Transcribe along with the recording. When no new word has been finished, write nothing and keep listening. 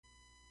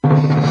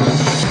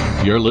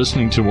You're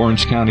listening to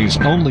Orange County's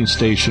only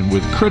station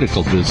with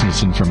critical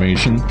business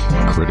information,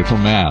 Critical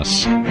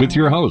Mass, with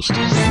your host,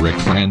 Rick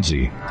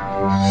Franzi.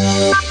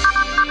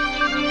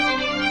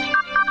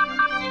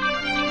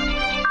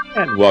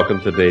 And welcome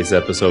to today's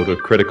episode of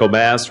Critical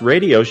Mass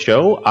Radio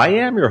Show. I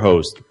am your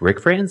host, Rick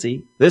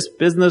Franzi. This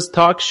business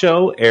talk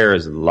show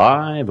airs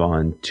live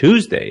on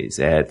Tuesdays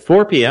at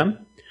 4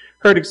 p.m.,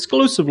 heard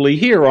exclusively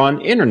here on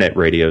internet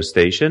radio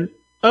station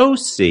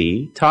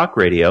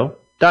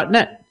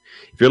octalkradio.net.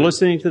 If you're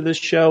listening to this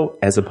show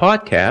as a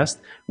podcast,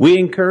 we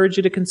encourage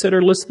you to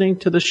consider listening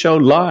to the show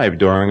live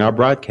during our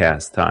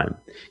broadcast time.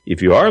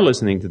 If you are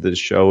listening to this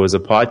show as a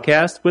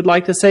podcast, we'd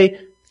like to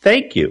say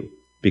thank you,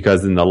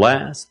 because in the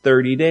last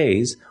 30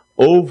 days,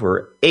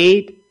 over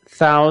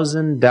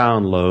 8,000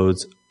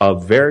 downloads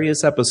of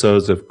various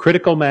episodes of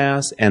Critical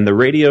Mass and the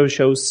radio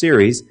show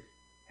series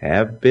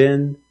have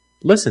been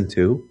listened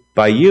to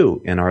by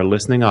you in our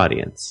listening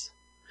audience.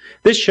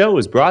 This show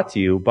is brought to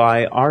you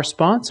by our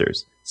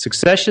sponsors,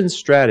 Succession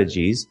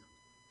Strategies,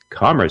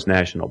 Commerce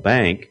National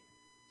Bank,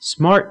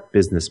 Smart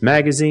Business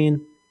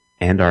Magazine,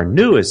 and our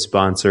newest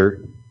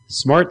sponsor,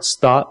 Smart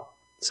Stop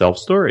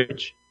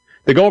Self-Storage.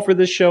 The goal for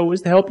this show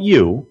is to help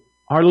you,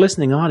 our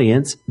listening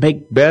audience,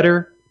 make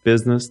better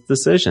business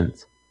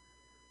decisions.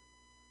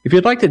 If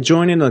you'd like to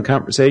join in on the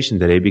conversation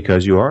today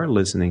because you are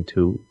listening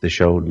to the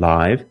show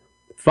live,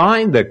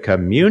 find the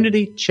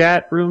community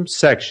chat room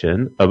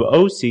section of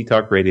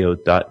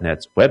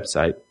octalkradio.net's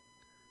website.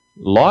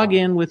 Log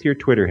in with your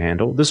Twitter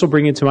handle. This will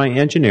bring you to my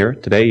engineer.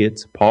 Today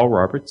it's Paul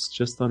Roberts,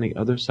 just on the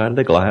other side of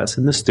the glass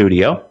in the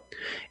studio.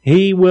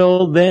 He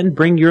will then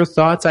bring your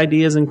thoughts,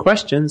 ideas, and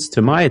questions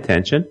to my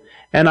attention,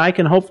 and I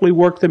can hopefully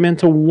work them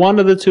into one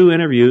of the two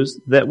interviews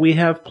that we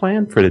have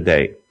planned for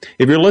today.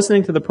 If you're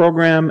listening to the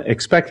program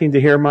expecting to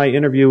hear my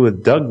interview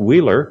with Doug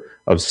Wheeler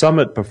of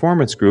Summit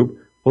Performance Group,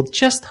 well,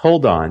 just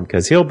hold on,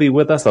 because he'll be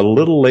with us a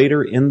little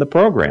later in the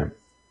program.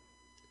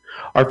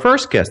 Our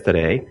first guest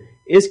today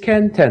is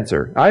Ken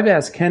Tencer. I've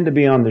asked Ken to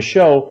be on the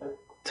show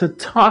to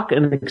talk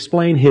and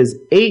explain his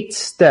 8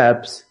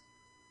 steps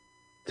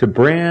to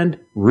brand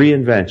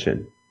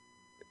reinvention.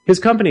 His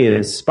company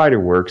is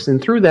Spiderworks, and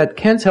through that,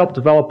 Ken's helped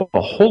develop a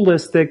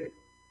holistic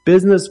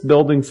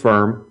business-building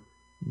firm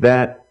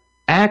that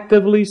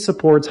actively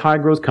supports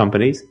high-growth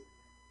companies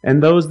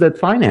and those that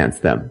finance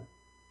them.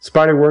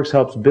 Spiderworks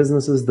helps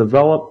businesses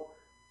develop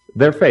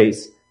their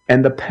face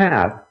and the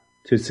path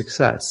to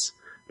success.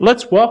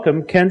 Let's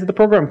welcome Ken to the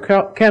program.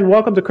 Ken,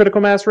 welcome to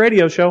Critical Mass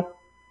Radio Show.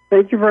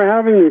 Thank you for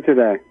having me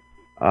today.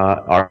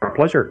 Our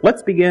pleasure.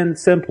 Let's begin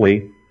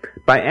simply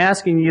by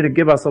asking you to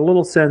give us a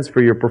little sense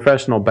for your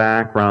professional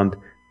background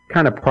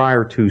kind of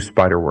prior to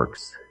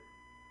Spiderworks.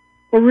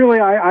 Well, really,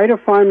 I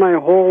define my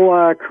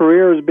whole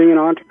career as being an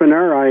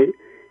entrepreneur. I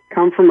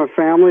come from a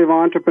family of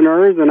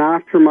entrepreneurs, and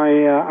after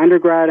my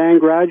undergrad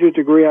and graduate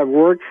degree,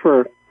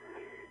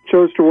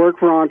 chose to work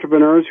for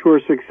entrepreneurs who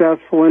are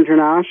successful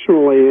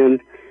internationally.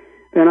 And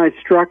then I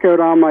struck out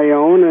on my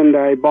own, and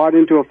I bought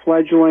into a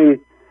fledgling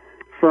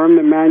firm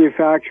that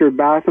manufactured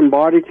bath and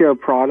body care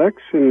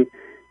products, and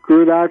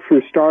grew that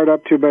from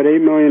startup to about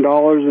 $8 million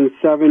in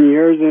 7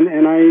 years,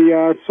 and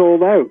I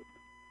sold out.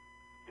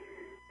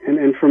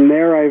 And from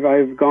there,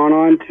 I've gone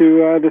on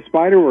to the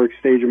Spiderworks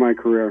stage of my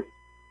career.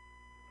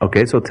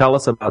 Okay, so tell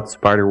us about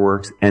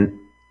Spiderworks and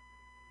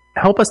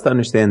help us to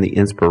understand the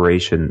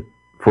inspiration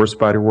for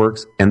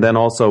Spiderworks, and then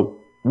also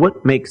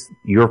what makes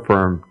your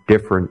firm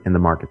different in the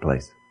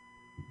marketplace.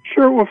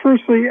 Sure. Well,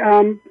 firstly,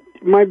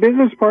 my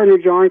business partner,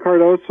 John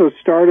Cardoso,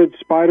 started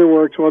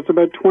Spiderworks, well, it's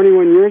about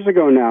 21 years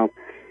ago now.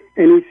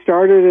 And he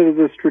started it as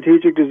a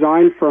strategic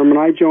design firm, and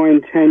I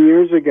joined 10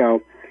 years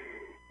ago.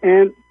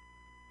 And,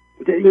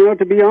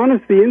 to be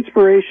honest, the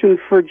inspiration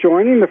for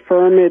joining the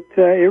firm, it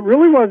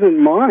really wasn't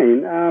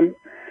mine.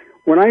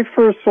 When I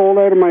first sold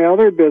out of my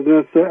other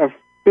business, a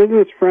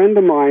business friend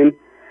of mine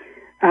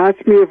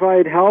asked me if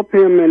I'd help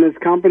him and his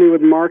company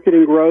with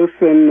marketing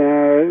growth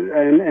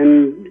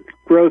and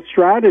growth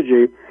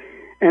strategy,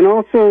 and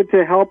also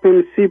to help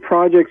him see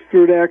projects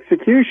through to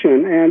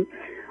execution. And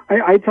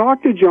I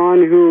talked to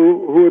John,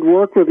 who had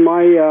worked with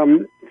my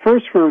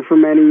first firm for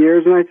many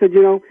years, and I said,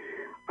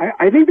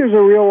 I think there's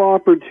a real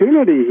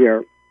opportunity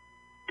here.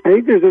 I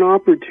think there's an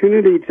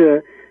opportunity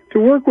to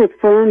work with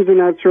firms in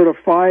that sort of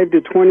 $5 to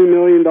 $20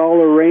 million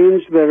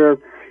range that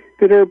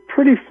are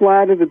pretty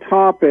flat at the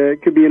top.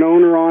 It could be an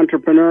owner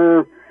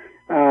entrepreneur,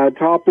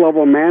 top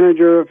level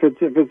manager if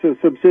it's a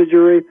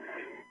subsidiary,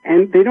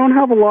 and they don't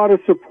have a lot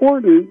of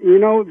support, and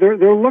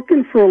they're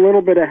looking for a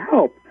little bit of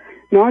help.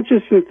 Not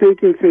just in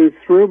thinking things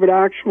through, but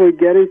actually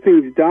getting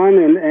things done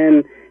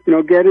and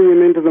getting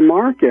them into the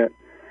market.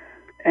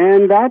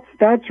 And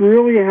that's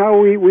really how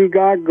we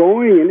got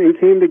going and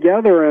came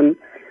together. And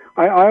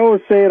I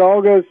always say it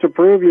all goes to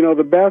prove,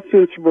 the best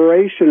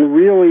inspiration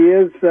really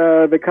is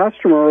the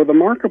customer or the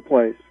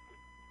marketplace.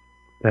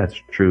 That's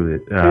true.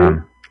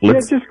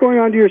 Just going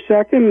on to your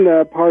second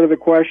part of the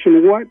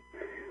question,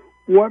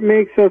 what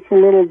makes us a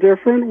little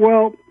different?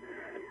 Well,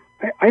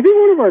 I think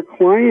one of our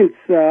clients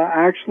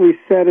actually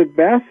said it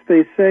best.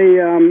 They say,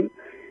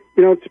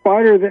 at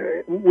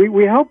Spider,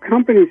 we help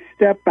companies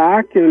step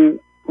back and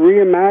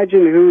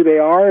reimagine who they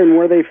are and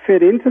where they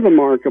fit into the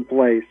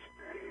marketplace.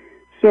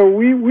 So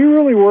we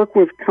really work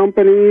with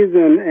companies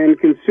and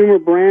consumer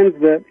brands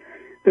that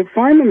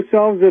find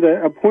themselves at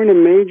a point of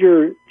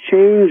major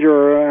change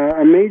or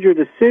a major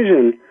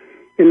decision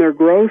in their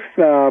growth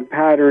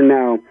pattern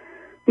now.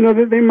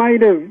 That they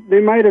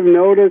might have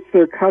noticed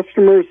their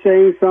customers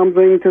saying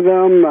something to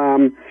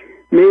them.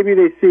 Maybe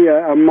they see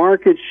a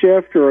market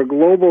shift or a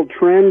global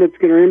trend that's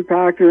going to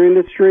impact their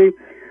industry,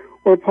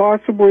 or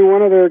possibly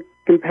one of their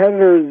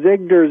competitors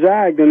zigged or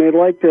zagged, and they'd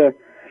like to,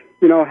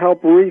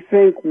 help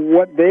rethink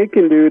what they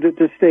can do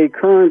to stay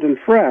current and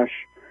fresh.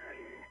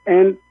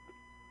 And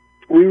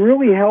we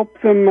really help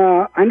them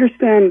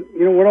understand,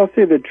 what I'll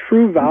say, the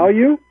true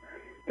value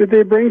that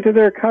they bring to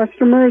their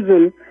customers.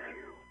 And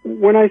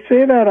when I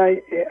say that,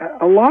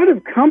 a lot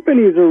of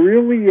companies are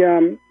really,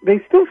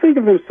 they still think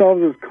of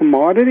themselves as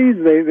commodities.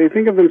 They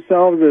think of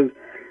themselves as,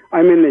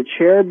 I'm in the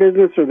chair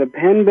business or the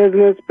pen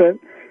business, but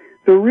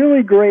the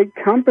really great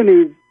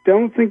companies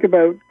don't think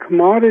about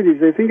commodities.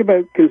 They think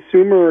about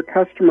consumer or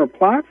customer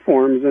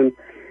platforms. And,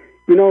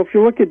 if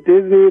you look at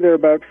Disney, they're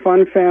about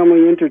fun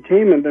family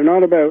entertainment. They're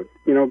not about,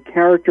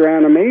 character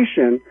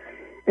animation.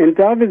 And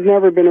Dove has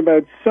never been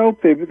about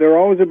soap. They're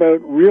always about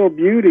real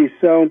beauty.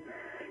 So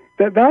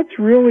that's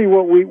really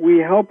what we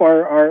help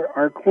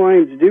our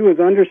clients do, is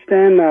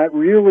understand that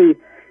really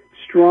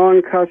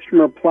strong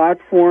customer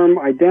platform,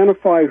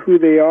 identify who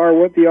they are,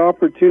 what the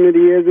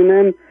opportunity is, and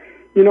then,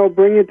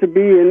 bring it to be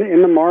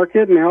in the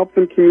market and help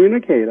them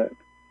communicate it.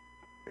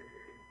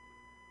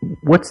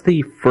 What's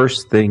the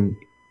first thing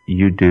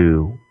you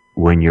do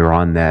when you're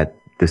on that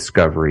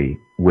discovery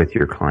with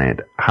your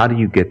client? How do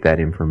you get that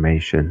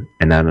information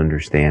and that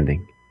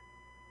understanding?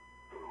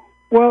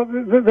 Well,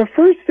 the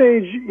first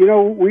stage,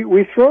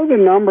 we throw the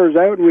numbers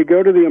out and we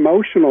go to the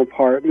emotional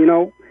part.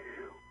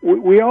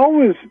 We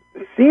always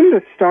seem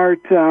to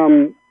start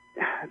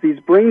these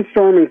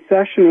brainstorming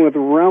sessions with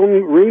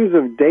reams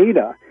of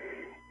data.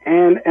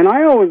 And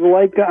I always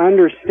like to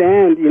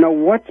understand,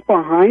 what's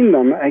behind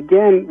them.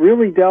 Again,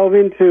 really delve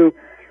into,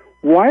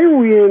 why are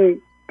we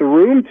in the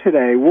room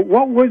today?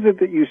 What was it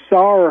that you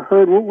saw or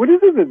heard? What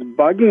is it that's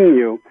bugging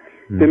you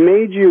that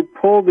made you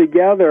pull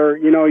together,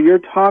 your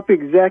top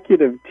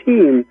executive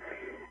team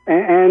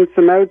and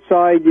some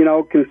outside,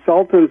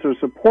 consultants or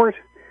support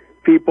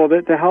people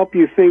to help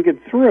you think it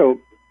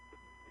through?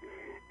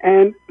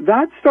 And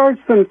that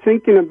starts them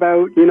thinking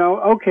about,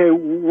 okay,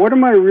 what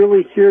am I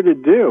really here to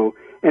do?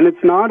 And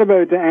it's not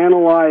about to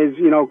analyze,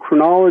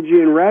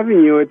 chronology and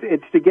revenue.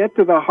 It's to get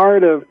to the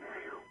heart of,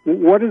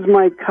 what is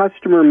my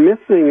customer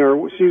missing,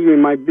 or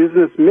my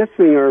business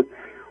missing, or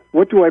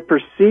what do I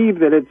perceive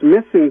that it's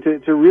missing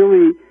to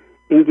really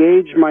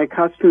engage my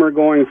customer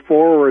going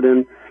forward?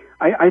 And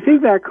I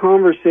think that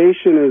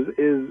conversation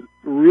is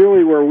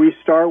really where we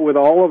start with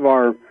all of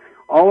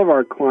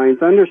our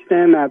clients.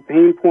 Understand that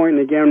pain point,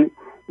 and again,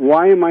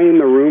 why am I in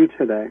the room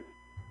today?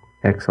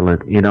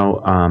 Excellent.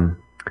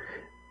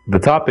 The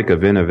topic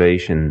of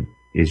innovation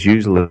is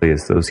usually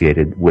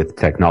associated with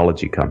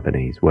technology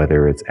companies,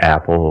 whether it's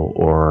Apple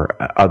or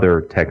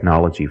other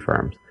technology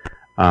firms.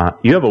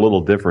 You have a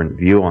little different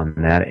view on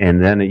that,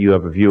 and then you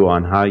have a view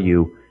on how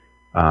you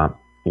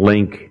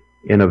link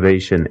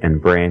innovation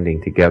and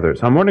branding together.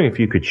 So I'm wondering if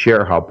you could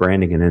share how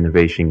branding and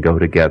innovation go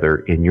together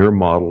in your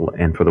model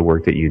and for the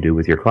work that you do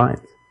with your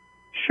clients.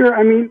 Sure.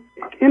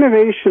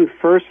 Innovation,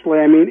 firstly,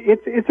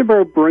 it's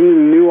about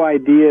bringing new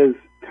ideas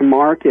to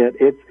market.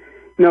 It's,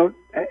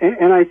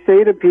 and I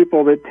say to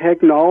people that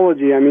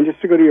technology, just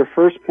to go to your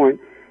first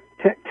point,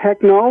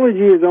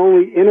 technology is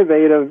only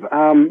innovative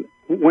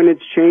when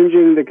it's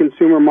changing the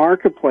consumer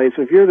marketplace.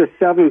 If you're the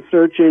seventh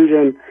search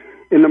engine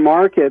in the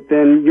market,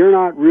 then you're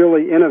not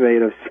really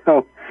innovative.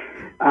 So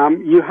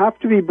you have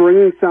to be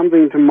bringing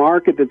something to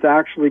market that's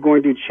actually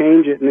going to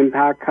change it and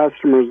impact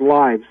customers'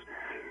 lives.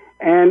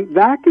 And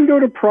that can go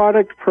to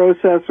product,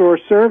 process, or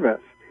service.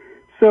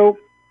 So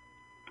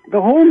the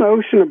whole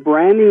notion of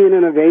branding and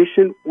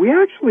innovation, we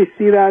actually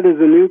see that as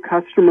a new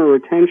customer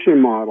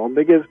retention model,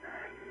 because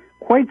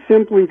quite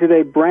simply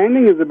today,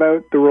 branding is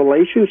about the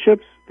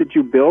relationships that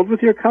you build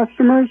with your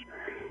customers,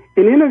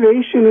 and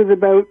innovation is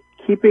about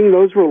keeping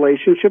those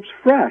relationships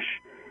fresh.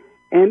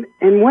 And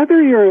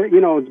whether you're,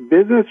 it's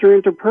business or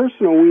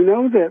interpersonal, we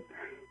know that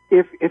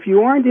if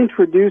you aren't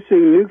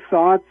introducing new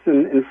thoughts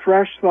and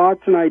fresh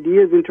thoughts and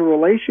ideas into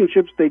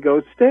relationships, they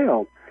go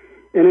stale.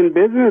 And in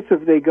business,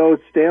 if they go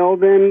stale,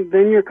 then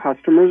your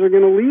customers are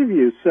going to leave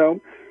you.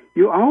 So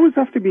you always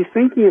have to be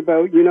thinking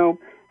about,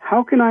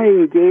 how can I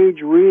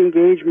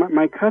re-engage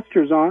my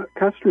customers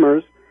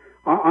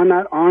on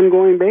that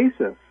ongoing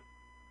basis?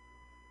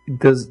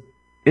 Does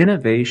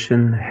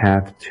innovation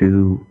have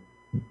to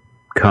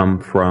come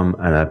from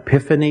an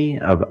epiphany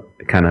of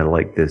kind of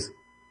like this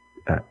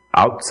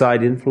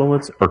outside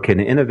influence, or can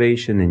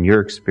innovation, in your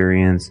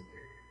experience,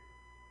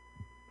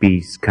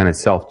 be kind of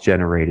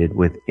self-generated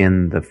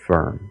within the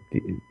firm? Do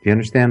you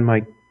understand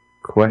my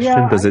question?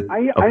 Yeah,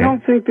 I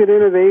don't think that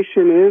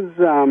innovation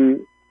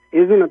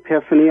an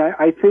epiphany.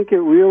 I think it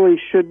really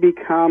should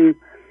become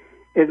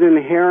as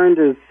inherent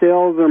as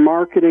sales or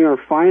marketing or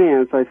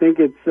finance. I think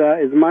it's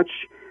as much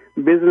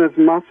business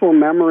muscle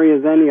memory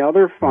as any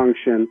other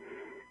function.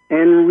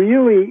 And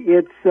really,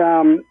 it's,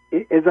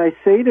 as I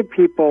say to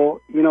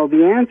people,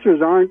 the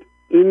answers aren't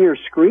in your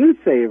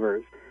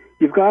screensavers.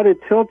 You've got to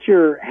tilt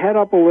your head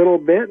up a little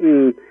bit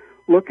and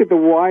look at the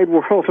wide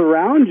world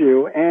around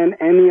you, and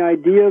the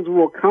ideas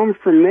will come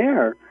from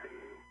there.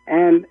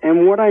 And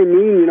what I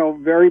mean,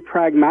 very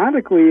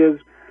pragmatically, is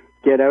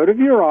get out of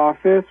your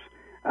office,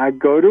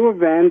 go to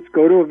events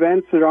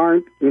that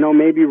aren't,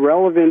 maybe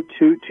relevant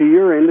to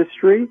your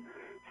industry,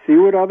 see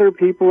what other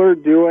people are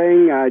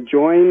doing,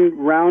 join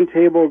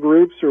roundtable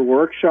groups or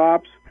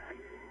workshops,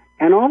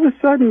 and all of a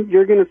sudden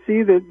you're going to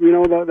see that,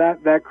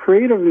 that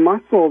creative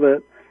muscle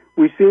that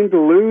we seem to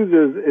lose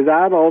as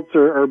adults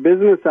or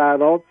business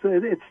adults,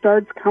 it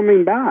starts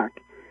coming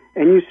back.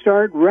 And you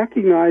start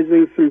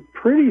recognizing some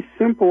pretty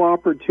simple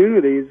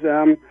opportunities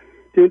to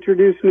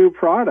introduce new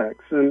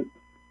products. And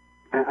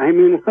I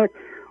mean, look,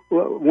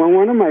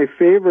 one of my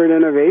favorite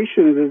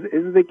innovations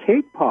is the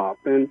cake pop.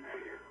 And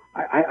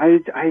I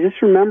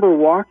just remember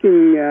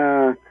walking,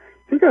 I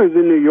think I was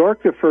in New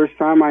York the first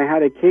time I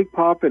had a cake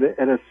pop at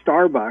a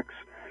Starbucks.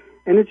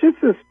 And it's just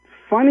this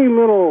funny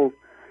little,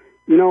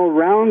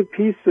 round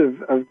piece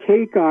of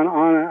cake on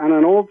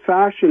an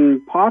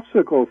old-fashioned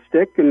popsicle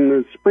stick, and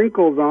there's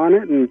sprinkles on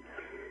it, and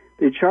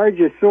they charge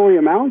you silly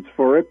amounts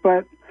for it,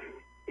 but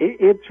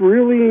it's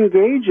really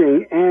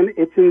engaging, and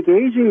it's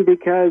engaging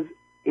because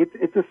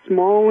it's a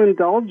small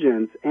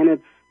indulgence, and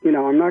it's,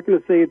 I'm not going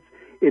to say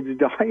it's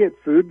diet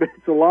food, but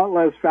it's a lot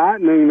less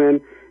fattening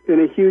than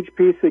a huge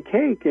piece of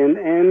cake, and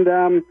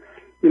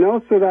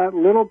so that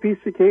little piece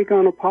of cake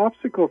on a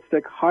popsicle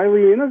stick,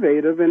 highly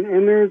innovative, and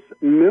there's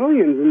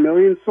millions and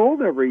millions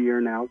sold every year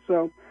now.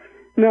 So,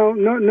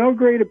 no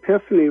great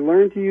epiphany.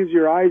 Learn to use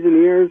your eyes and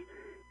ears,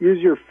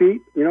 use your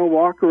feet,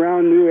 walk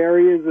around new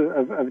areas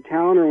of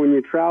town, or when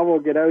you travel,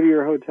 get out of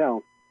your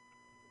hotel.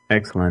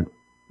 Excellent.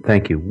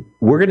 Thank you.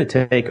 We're going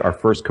to take our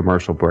first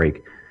commercial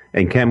break.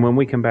 And Ken, when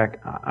we come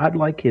back, I'd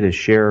like you to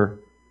share,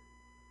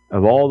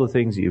 of all the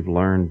things you've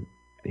learned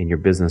in your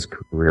business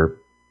career,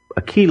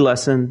 a key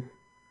lesson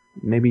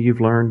maybe you've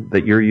learned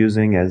that you're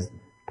using as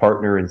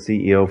partner and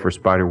CEO for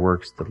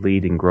Spiderworks to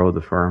lead and grow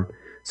the firm.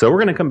 So we're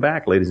going to come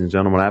back, ladies and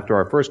gentlemen, after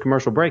our first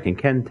commercial break, and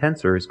Ken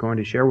Tencer is going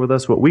to share with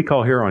us what we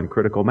call here on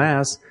Critical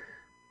Mass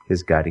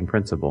his guiding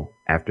principle,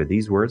 after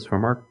these words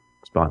from our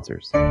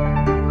sponsors.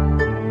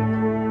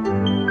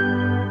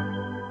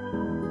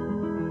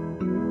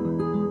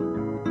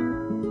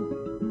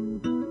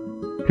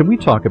 Can we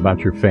talk about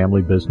your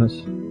family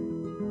business?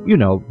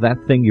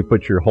 That thing you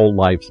put your whole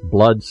life's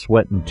blood,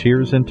 sweat, and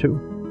tears into?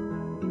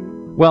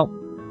 Well,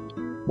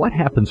 what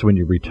happens when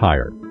you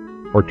retire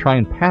or try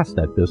and pass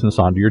that business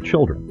on to your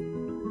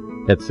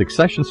children? At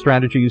Succession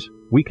Strategies,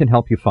 we can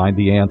help you find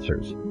the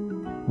answers.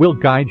 We'll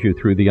guide you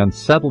through the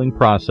unsettling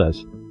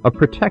process of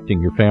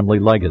protecting your family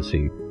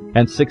legacy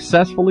and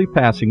successfully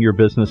passing your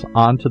business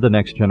on to the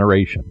next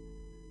generation,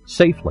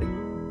 safely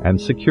and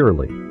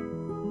securely,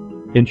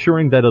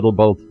 ensuring that it'll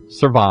both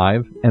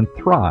survive and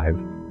thrive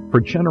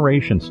for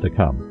generations to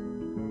come.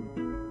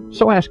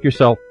 So ask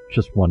yourself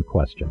just one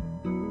question.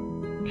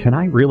 Can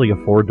I really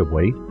afford to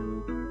wait?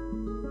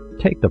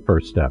 Take the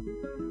first step.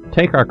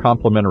 Take our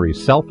complimentary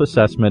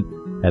self-assessment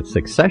at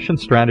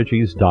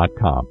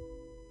successionstrategies.com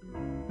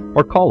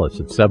or call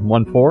us at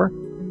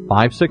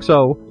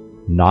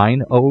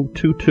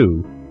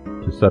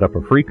 714-560-9022 to set up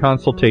a free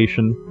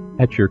consultation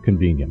at your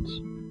convenience.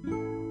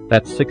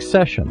 That's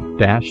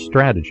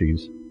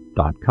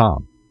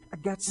succession-strategies.com. I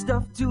got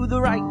stuff to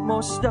the right,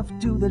 more stuff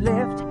to the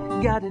left.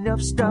 Got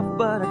enough stuff,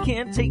 but I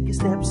can't take a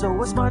step.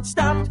 So I smart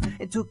stopped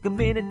and took a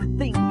minute to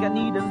think. I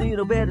need a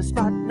little better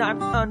spot,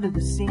 not under the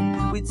sink.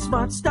 With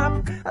Smart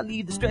Stop, I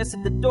leave the stress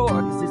at the door,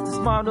 cause it's the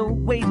smarter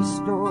way to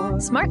store.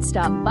 Smart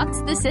Stop bucks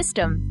the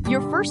system.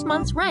 Your first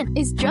month's rent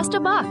is just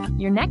 $1.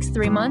 Your next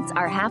 3 months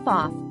are half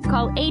off.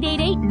 Call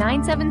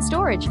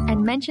 888-97-STORAGE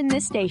and mention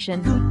this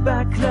station.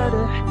 Goodbye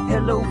clutter,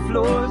 hello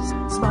floors.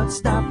 Smart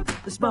Stop,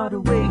 the smarter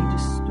way to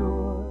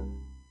store.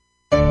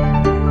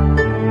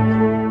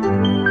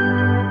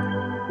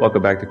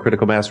 Welcome back to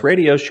Critical Mass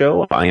Radio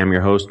Show. I am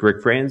your host,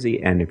 Rick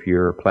Franzi, and if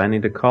you're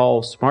planning to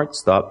call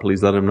SmartStop,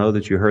 please let them know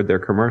that you heard their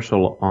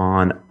commercial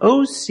on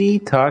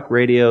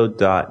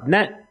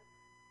octalkradio.net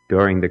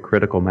during the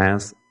Critical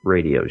Mass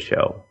Radio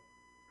Show.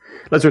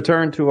 Let's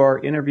return to our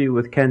interview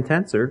with Ken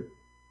Tencer,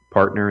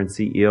 partner and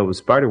CEO of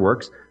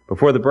Spiderworks.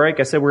 Before the break,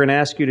 I said we're going to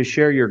ask you to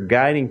share your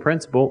guiding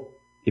principle.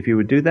 If you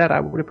would do that, I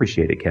would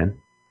appreciate it, Ken.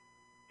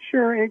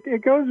 Sure.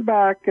 It goes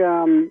back,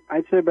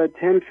 I'd say about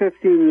 10,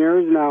 15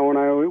 years now when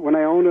I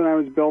owned and I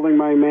was building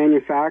my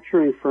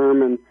manufacturing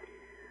firm. And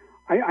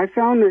I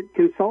found that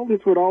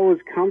consultants would always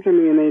come to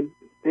me and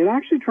they'd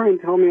actually try and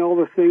tell me all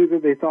the things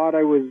that they thought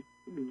I was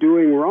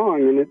doing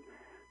wrong. And it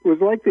was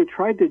like they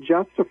tried to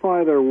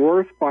justify their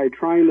worth by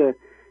trying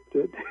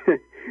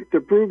to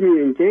prove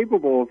me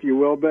incapable, if you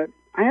will. But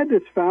I had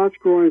this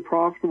fast-growing,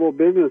 profitable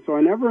business, so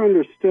I never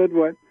understood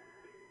what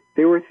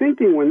they were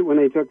thinking when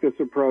they took this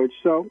approach.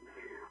 So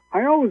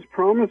I always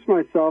promised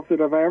myself that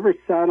if I ever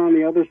sat on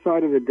the other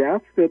side of the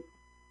desk, that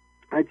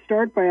I'd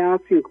start by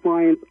asking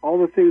clients all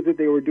the things that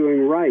they were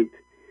doing right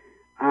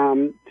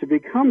to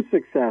become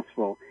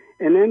successful,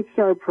 and then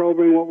start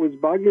probing what was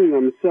bugging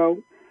them.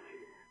 So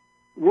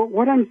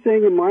what I'm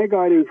saying in my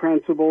guiding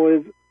principle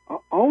is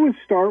always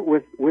start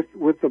with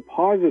the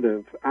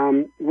positive,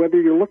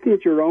 whether you're looking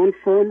at your own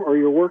firm or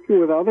you're working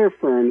with other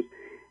firms,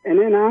 and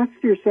then ask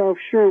yourself,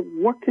 sure,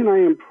 what can I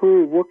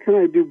improve? What can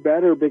I do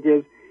better?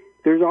 Because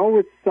there's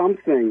always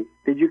something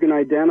that you can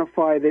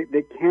identify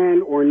that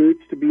can or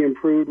needs to be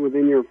improved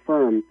within your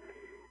firm.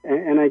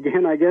 And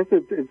again, I guess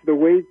it's the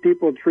way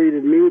people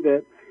treated me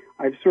that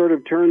I've sort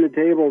of turned the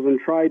tables and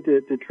tried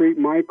to treat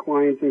my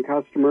clients and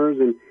customers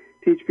and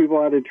teach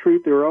people how to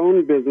treat their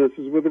own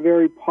businesses with a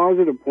very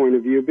positive point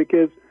of view.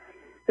 Because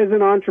as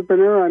an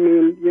entrepreneur, I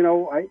mean,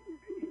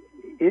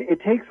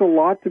 it takes a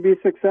lot to be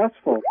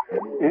successful,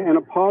 and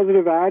a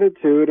positive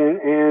attitude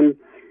and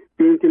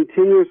being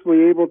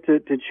continuously able to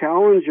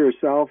challenge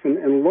yourself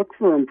and look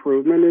for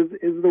improvement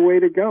is the way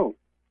to go.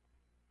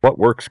 What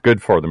works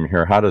good for them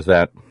here? How does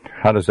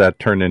that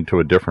turn into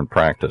a different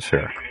practice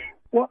here?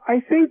 Well, I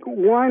think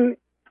one,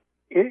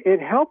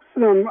 it helps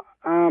them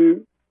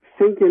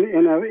think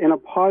in a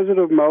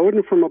positive mode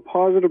and from a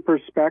positive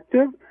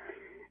perspective.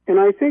 And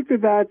I think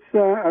that's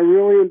a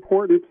really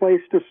important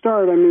place to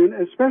start. I mean,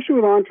 especially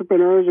with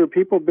entrepreneurs or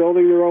people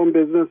building their own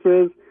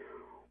businesses,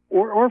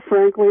 or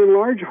frankly, in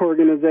large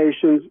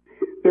organizations,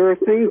 there are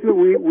things that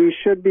we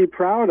should be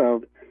proud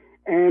of.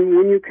 And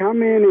when you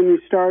come in and you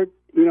start,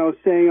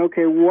 saying,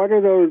 okay, what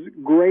are those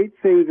great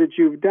things that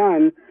you've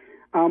done?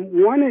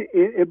 One,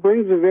 it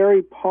brings a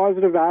very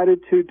positive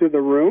attitude to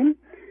the room.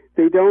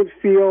 They don't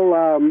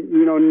feel,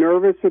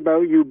 nervous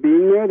about you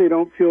being there. They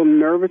don't feel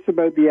nervous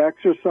about the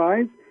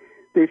exercise.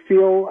 They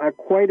feel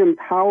quite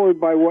empowered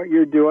by what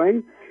you're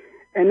doing.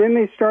 And then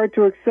they start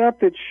to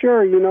accept that,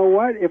 sure, you know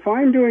what, if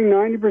I'm doing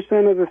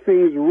 90% of the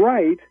things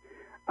right,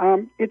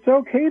 it's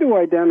okay to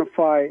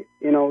identify,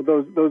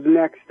 those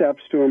next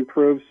steps to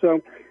improve.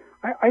 So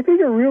I think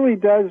it really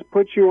does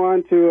put you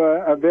onto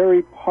a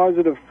very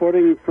positive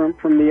footing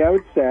from the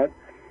outset.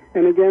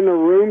 And again, the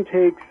room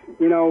takes,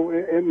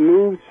 it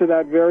moves to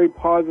that very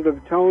positive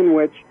tone,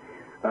 which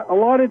a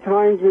lot of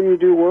times when you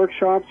do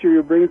workshops or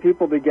you bring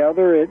people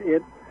together,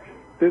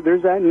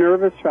 there's that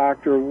nervous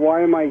factor of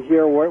why am I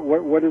here?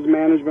 What is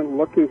management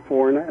looking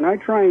for? And I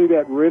try and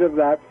get rid of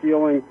that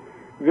feeling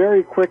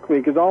very quickly,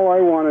 because all I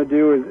want to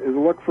do is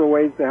look for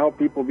ways to help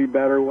people be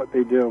better at what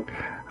they do.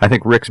 I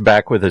think Rick's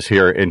back with us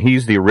here, and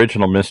he's the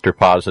original Mr.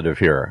 Positive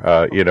here.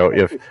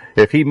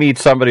 If he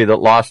meets somebody that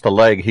lost a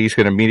leg, he's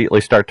going to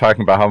immediately start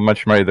talking about how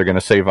much money they're going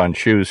to save on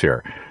shoes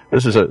here.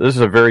 This is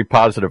a very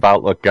positive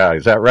outlook guy.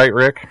 Is that right,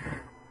 Rick?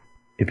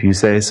 If you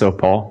say so,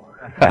 Paul.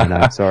 And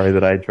I'm sorry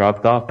that I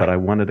dropped off, but I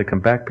wanted to come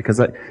back because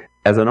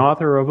as an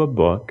author of a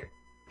book,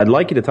 I'd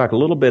like you to talk a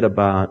little bit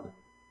about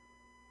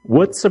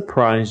what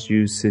surprised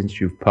you since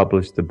you've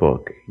published the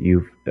book.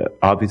 You've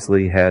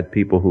obviously had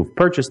people who've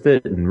purchased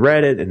it and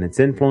read it, and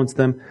it's influenced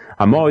them.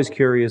 I'm always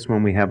curious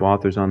when we have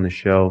authors on the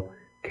show,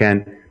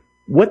 Ken,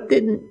 what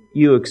didn't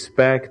you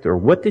expect, or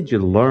what did you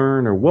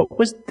learn, or what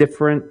was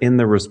different in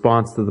the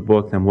response to the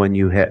book than what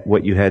you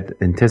had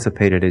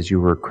anticipated as you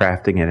were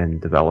crafting it and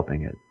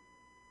developing it?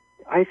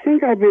 I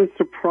think I've been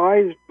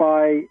surprised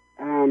by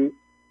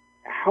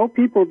how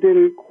people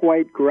didn't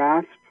quite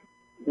grasp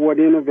what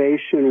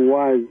innovation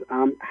was,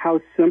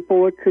 how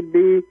simple it could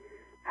be,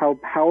 how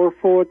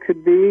powerful it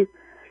could be.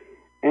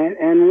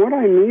 And what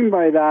I mean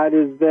by that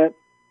is that,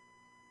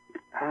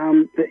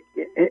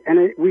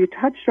 we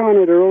touched on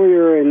it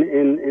earlier in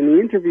the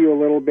interview a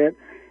little bit,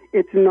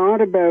 it's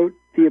not about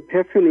the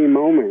epiphany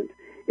moment.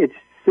 It's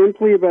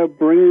simply about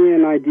bringing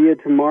an idea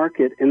to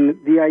market, and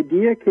the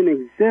idea can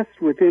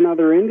exist within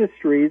other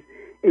industries,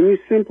 and you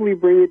simply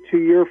bring it to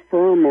your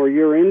firm or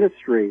your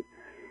industry.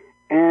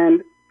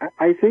 And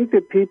I think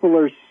that people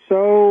are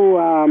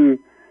so,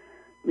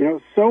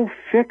 so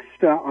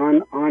fixed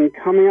on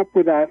coming up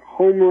with that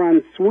home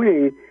run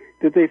swing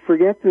that they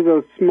forget that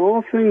those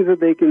small things that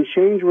they can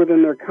change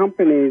within their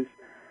companies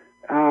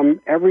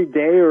every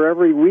day or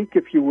every week,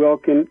 if you will,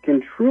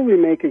 can truly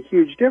make a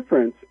huge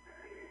difference.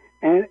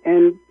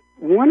 And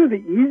one of the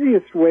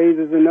easiest ways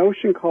is a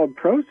notion called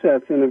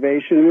process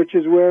innovation, which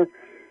is where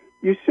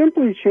you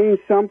simply change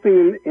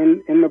something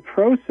in the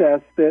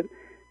process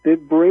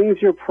that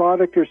brings your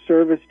product or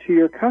service to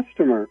your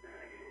customer.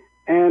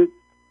 And,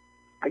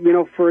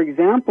 for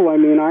example, I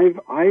mean,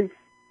 I've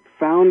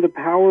found the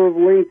power of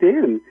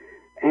LinkedIn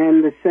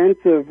and the sense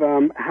of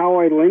how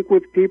I link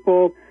with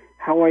people,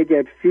 how I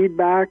get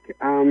feedback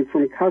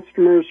from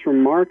customers,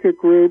 from market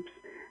groups,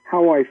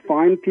 how I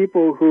find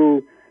people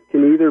who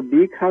can either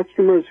be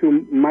customers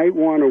who might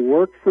want to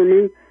work for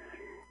me.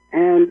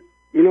 And,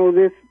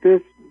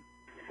 this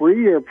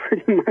free or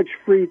pretty much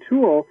free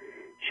tool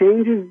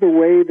changes the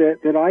way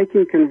that I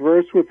can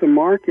converse with the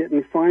market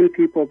and find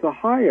people to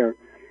hire.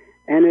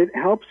 And it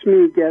helps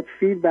me get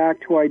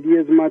feedback to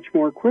ideas much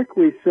more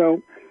quickly.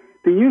 So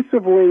the use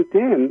of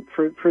LinkedIn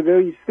for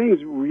these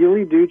things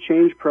really do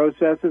change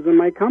processes in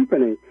my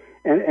company.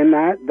 And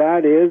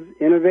that is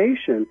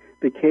innovation.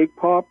 The cake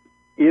pop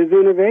is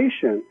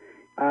innovation.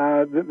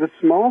 The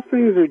small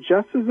things are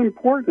just as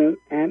important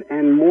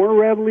and more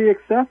readily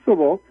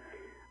accessible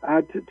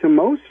to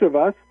most of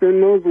us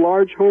than those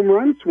large home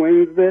run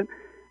swings that,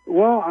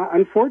 well,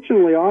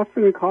 unfortunately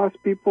often cost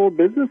people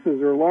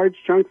businesses or large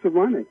chunks of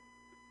money.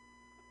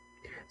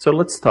 So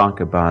let's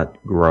talk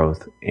about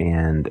growth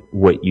and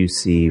what you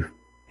see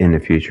in the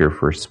future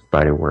for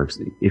SpiderWorks.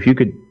 If you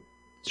could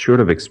sort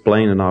of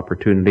explain an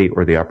opportunity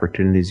or the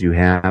opportunities you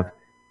have,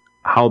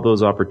 how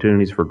those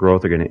opportunities for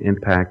growth are going to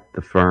impact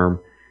the firm,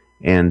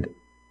 and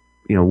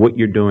what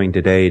you're doing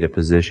today to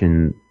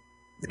position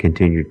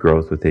continued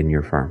growth within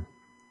your firm.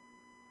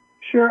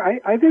 Sure.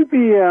 I think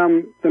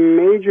the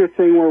major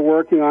thing we're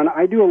working on,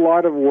 I do a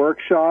lot of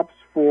workshops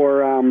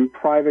for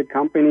private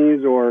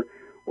companies or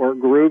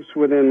groups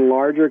within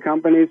larger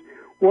companies.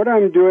 What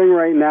I'm doing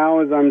right now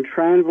is I'm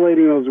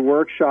translating those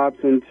workshops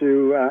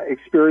into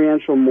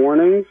experiential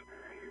mornings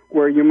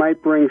where you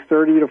might bring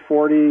 30 to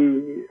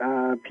 40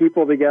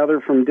 people together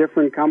from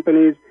different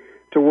companies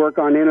to work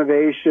on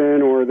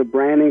innovation or the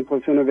branding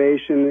plus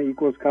innovation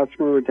equals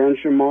customer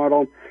retention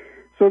model,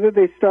 so that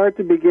they start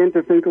to begin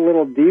to think a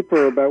little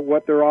deeper about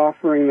what they're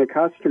offering the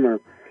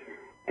customer.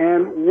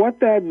 And what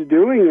that's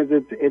doing is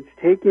it's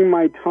taking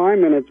my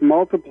time and it's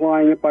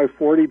multiplying it by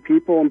 40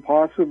 people and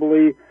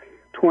possibly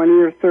 20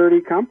 or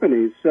 30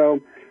 companies. So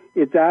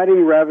it's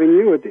adding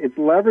revenue. It's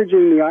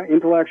leveraging the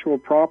intellectual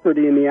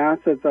property and the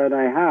assets that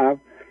I have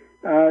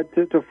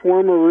to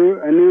form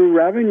a new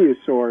revenue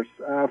source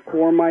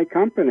for my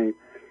company,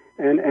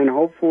 and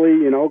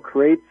hopefully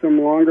create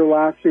some longer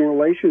lasting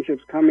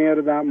relationships coming out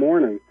of that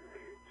morning.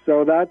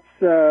 So that's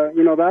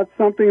that's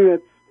something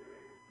that's,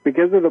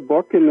 because of the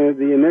book and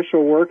the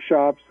initial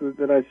workshops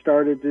that I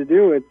started to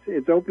do,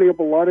 it's opening up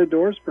a lot of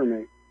doors for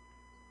me.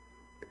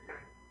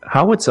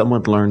 How would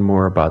someone learn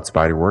more about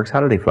SpiderWorks?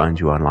 How do they find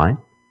you online?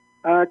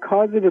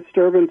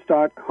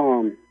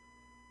 CauseAdisturbance.com.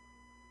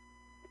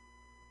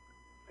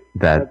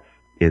 That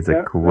is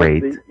a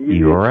great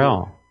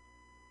URL.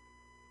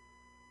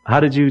 How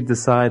did you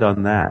decide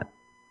on that?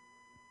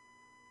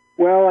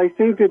 Well, I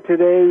think that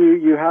today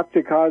you have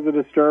to cause a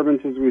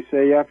disturbance, as we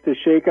say. You have to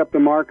shake up the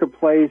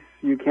marketplace.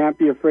 You can't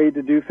be afraid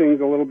to do things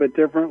a little bit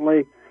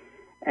differently.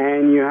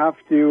 And you have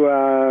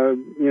to,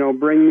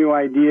 bring new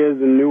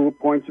ideas and new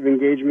points of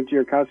engagement to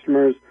your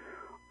customers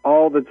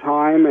all the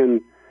time.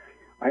 And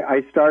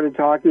I started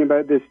talking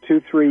about this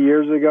 2-3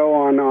 years ago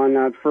on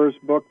that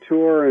first book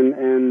tour,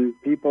 and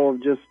people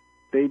just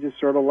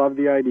sort of love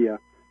the idea.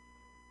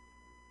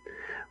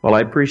 Well,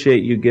 I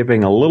appreciate you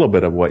giving a little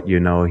bit of what you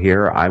know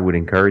here. I would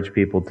encourage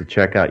people to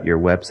check out your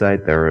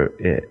website. There are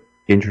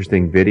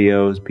interesting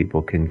videos.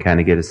 People can kind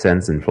of get a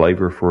sense and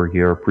flavor for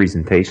your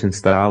presentation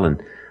style.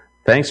 And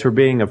thanks for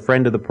being a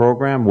friend of the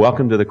program.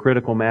 Welcome to the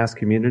Critical Mass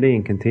community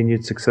and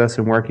continued success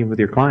in working with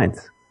your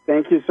clients.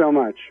 Thank you so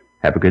much.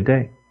 Have a good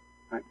day.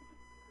 Bye.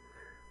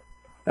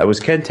 That was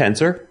Ken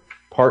Tenzer,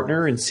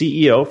 partner and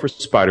CEO for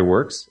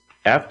SpiderWorks.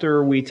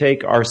 After we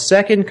take our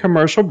second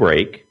commercial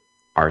break,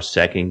 our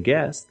second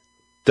guest,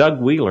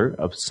 Doug Wheeler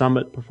of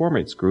Summit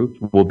Performance Group,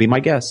 will be my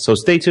guest. So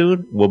stay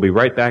tuned. We'll be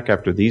right back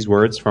after these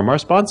words from our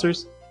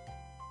sponsors.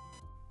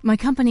 My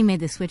company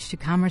made the switch to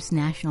Commerce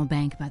National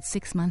Bank about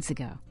 6 months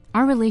ago.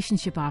 Our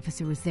relationship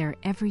officer was there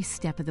every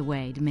step of the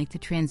way to make the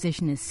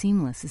transition as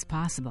seamless as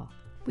possible.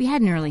 We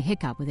had an early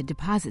hiccup with a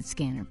deposit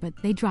scanner, but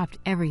they dropped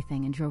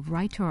everything and drove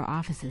right to our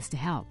offices to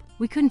help.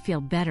 We couldn't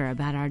feel better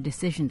about our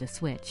decision to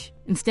switch.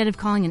 Instead of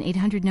calling an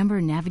 800 number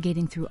and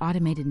navigating through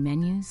automated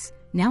menus,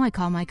 now I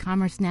call my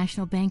Commerce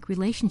National Bank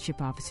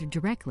relationship officer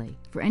directly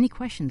for any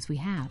questions we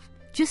have.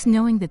 Just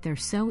knowing that they're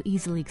so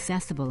easily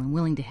accessible and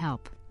willing to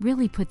help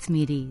really puts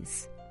me at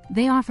ease.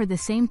 They offer the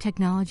same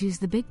technology as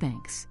the big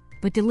banks,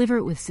 but deliver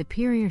it with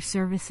superior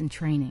service and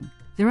training.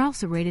 They're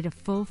also rated a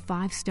full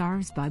 5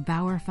 stars by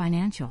Bauer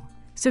Financial.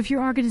 So if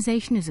your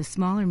organization is a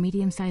small or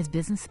medium-sized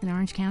business in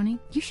Orange County,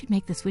 you should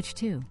make the switch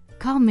too.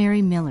 Call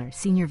Mary Miller,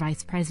 Senior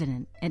Vice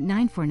President, at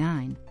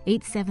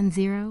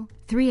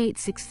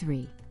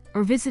 949-870-3863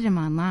 or visit him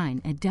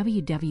online at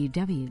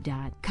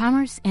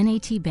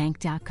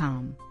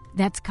www.commercenatbank.com.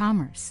 That's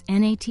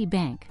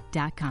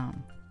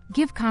commercenatbank.com.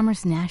 Give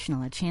Commerce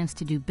National a chance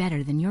to do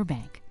better than your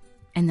bank,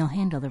 and they'll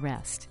handle the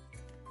rest.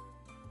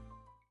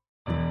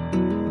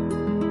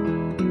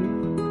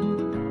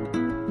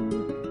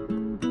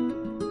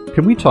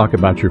 Can we talk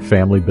about your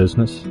family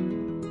business?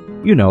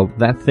 You know,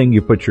 that thing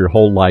you put your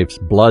whole life's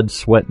blood,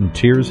 sweat, and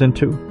tears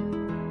into?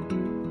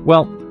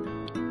 Well,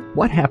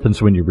 what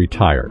happens when you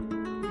retire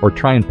or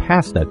try and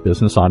pass that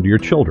business on to your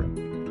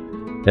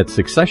children? At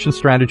Succession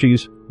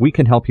Strategies, we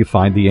can help you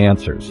find the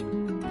answers.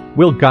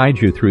 We'll guide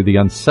you through the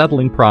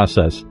unsettling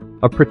process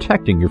of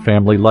protecting your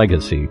family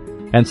legacy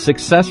and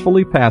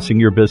successfully passing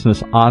your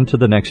business on to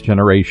the next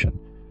generation,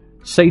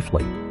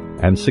 safely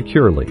and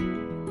securely,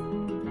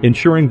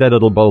 ensuring that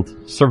it'll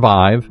both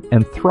survive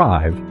and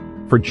thrive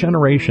for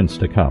generations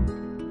to come.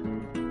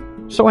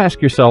 So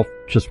ask yourself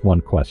just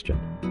one question.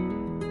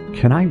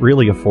 can I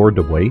really afford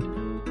to wait?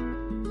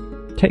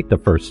 Take the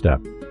first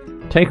step.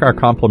 Take our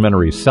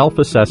complimentary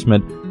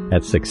self-assessment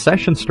at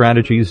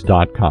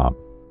successionstrategies.com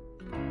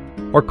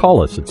or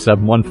call us at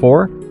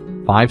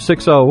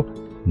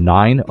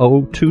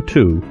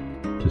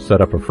 714-560-9022 to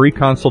set up a free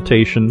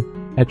consultation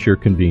at your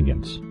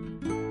convenience.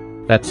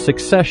 That's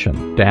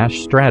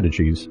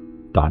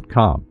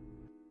succession-strategies.com.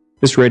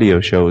 This radio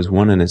show is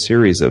one in a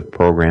series of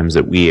programs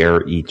that we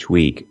air each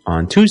week.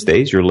 On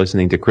Tuesdays, you're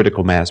listening to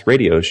Critical Mass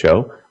Radio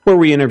Show, where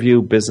we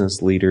interview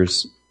business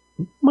leaders,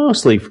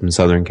 mostly from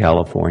Southern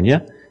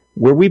California,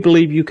 where we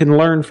believe you can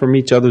learn from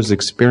each other's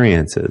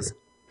experiences.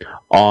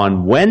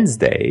 On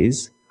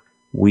Wednesdays,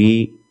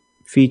 we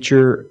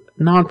feature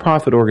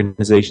nonprofit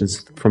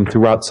organizations from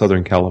throughout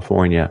Southern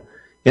California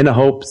in the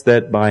hopes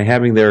that by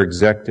having their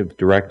executive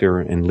director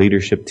and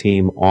leadership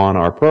team on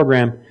our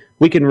program,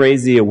 we can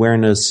raise the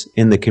awareness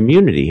in the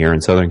community here in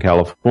Southern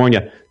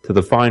California to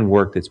the fine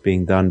work that's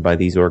being done by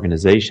these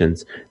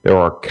organizations. There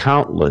are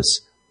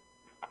countless,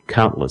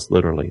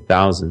 literally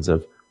thousands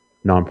of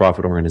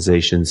nonprofit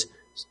organizations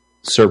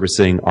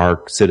servicing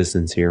our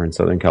citizens here in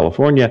Southern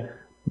California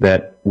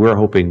that we're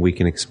hoping we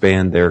can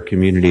expand their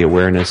community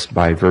awareness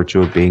by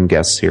virtue of being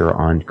guests here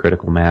on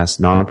Critical Mass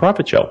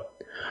Nonprofit Show.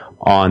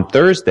 On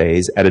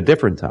Thursdays at a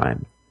different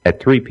time, at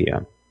 3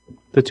 p.m.,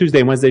 the Tuesday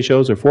and Wednesday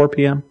shows are 4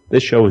 p.m.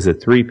 This show is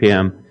at 3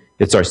 p.m.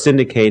 It's our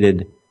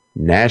syndicated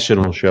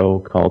national show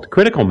called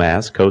Critical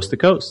Mass Coast to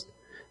Coast.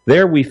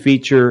 There we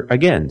feature,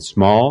 again,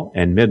 small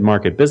and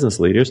mid-market business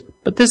leaders,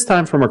 but this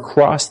time from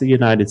across the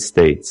United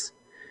States.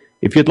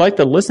 If you'd like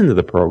to listen to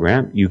the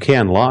program, you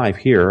can live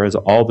here, as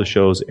all the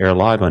shows air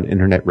live on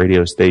internet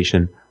radio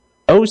station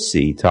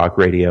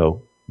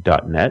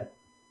octalkradio.net,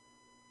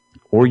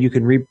 or you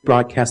can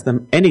rebroadcast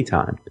them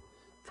anytime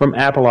from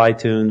Apple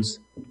iTunes,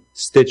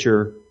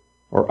 Stitcher,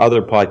 or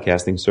other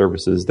podcasting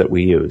services that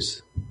we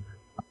use.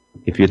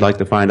 If you'd like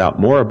to find out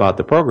more about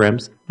the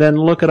programs, then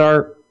look at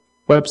our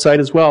website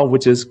as well,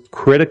 which is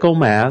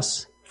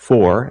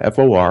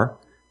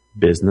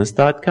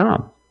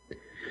criticalmass4business.com.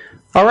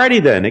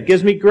 Alrighty then, it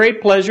gives me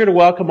great pleasure to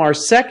welcome our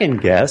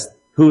second guest,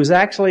 who is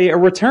actually a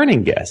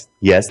returning guest.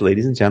 Yes,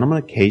 ladies and gentlemen,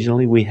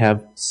 occasionally we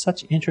have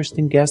such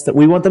interesting guests that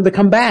we want them to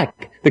come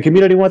back. The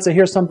community wants to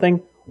hear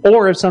something,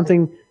 or if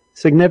something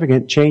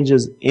significant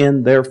changes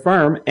in their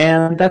firm,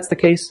 and that's the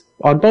case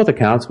on both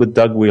accounts with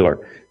Doug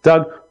Wheeler.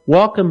 Doug,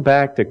 welcome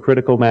back to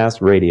Critical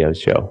Mass Radio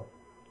Show.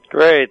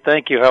 Great,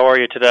 thank you. How are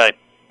you today?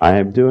 I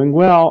am doing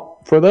well.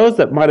 For those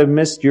that might have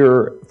missed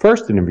your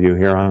first interview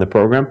here on the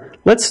program,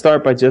 let's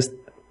start by just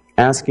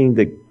asking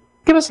to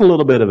give us a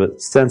little bit of a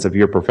sense of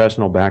your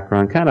professional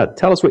background. Kind of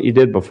tell us what you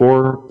did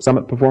before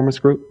Summit Performance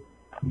Group.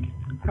 All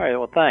right,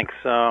 well, thanks.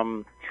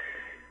 I'm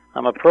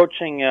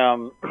approaching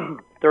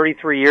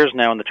 33 years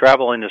now in the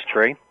travel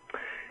industry,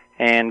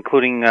 and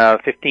including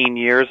 15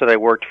 years that I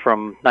worked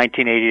from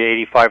 1980 to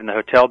 85 in the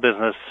hotel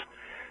business.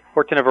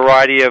 Worked in a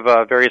variety of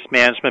various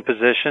management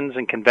positions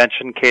in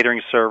convention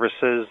catering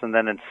services, and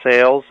then in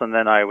sales, and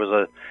then I was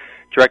a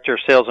director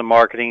of sales and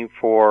marketing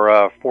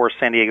for 4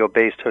 San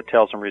Diego-based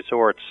hotels and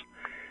resorts.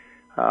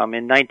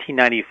 In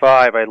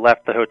 1995, I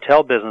left the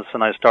hotel business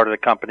and I started a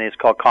company. It's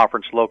called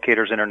Conference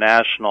Locators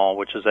International,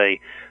 which is a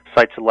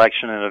site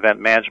selection and event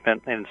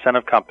management and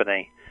incentive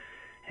company.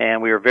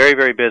 And we were very,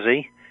 very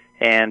busy,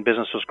 and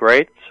business was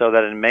great. So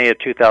that in May of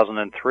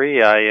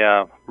 2003,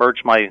 I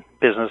merged my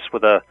business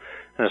with an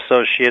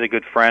associate, a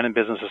good friend and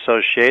business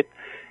associate,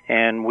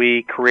 and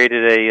we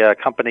created a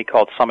company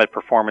called Summit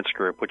Performance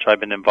Group, which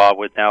I've been involved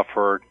with now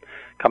for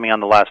coming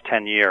on the last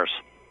 10 years.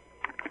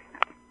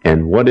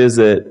 And what is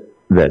it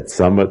that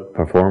Summit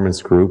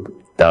Performance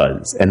Group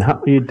does, and how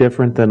are you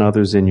different than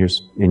others in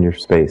your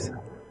space?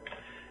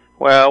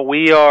 Well,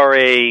 we are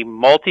a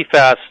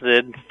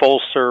multifaceted,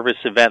 full-service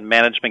event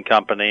management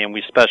company, and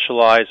we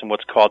specialize in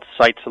what's called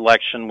site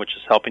selection, which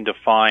is helping to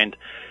find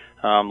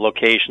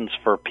locations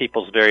for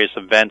people's various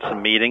events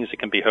and meetings. It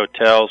can be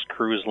hotels,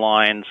 cruise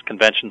lines,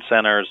 convention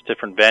centers,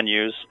 different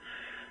venues.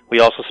 We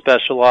also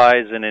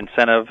specialize in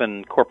incentive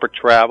and corporate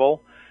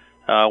travel.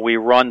 We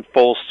run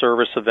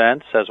full-service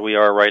events, as we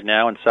are right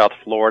now in South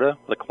Florida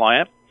with a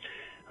client.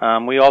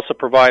 We also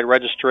provide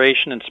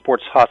registration and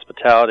sports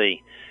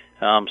hospitality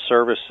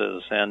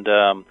services, and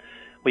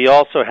we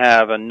also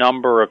have a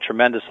number of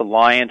tremendous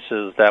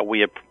alliances that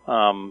we have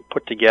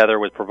put together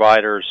with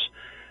providers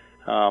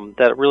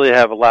that really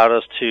have allowed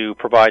us to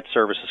provide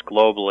services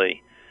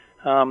globally.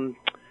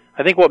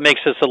 I think what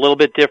makes us a little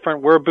bit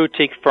different, we're a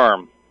boutique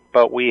firm,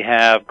 but we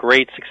have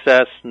great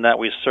success in that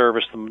we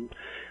service the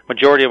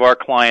majority of our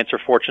clients are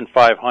Fortune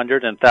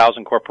 500 and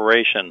 1,000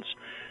 corporations.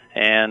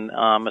 And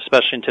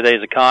especially in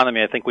today's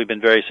economy, I think we've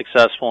been very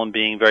successful in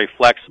being very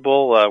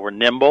flexible. We're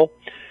nimble,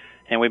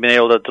 and we've been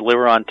able to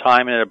deliver on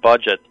time and at a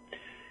budget.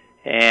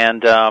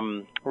 And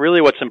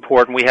really what's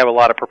important, we have a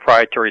lot of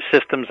proprietary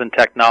systems and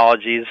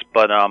technologies,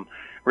 but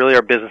really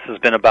our business has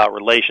been about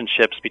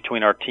relationships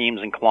between our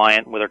teams and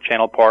client with our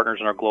channel partners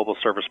and our global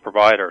service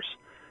providers.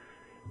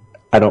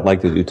 I don't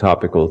like to do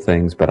topical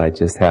things, but I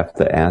just have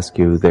to ask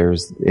you,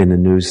 there's in the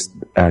news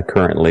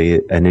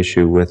currently an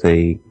issue with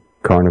a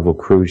Carnival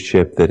cruise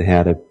ship that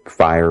had a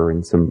fire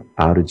and some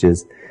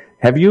outages.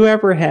 Have you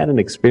ever had an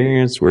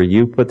experience where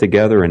you put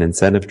together an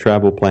incentive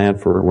travel plan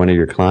for one of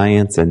your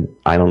clients? And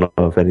I don't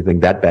know if anything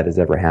that bad has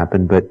ever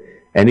happened, but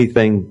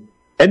anything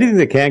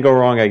that can go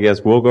wrong, I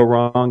guess, will go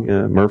wrong.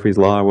 Murphy's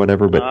Law or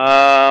whatever. But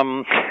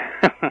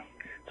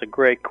it's a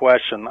great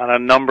question. On a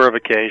number of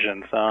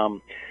occasions,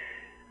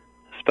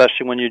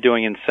 especially when you're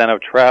doing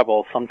incentive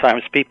travel,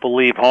 sometimes people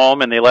leave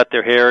home and they let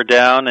their hair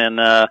down and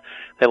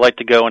they like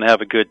to go and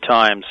have a good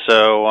time.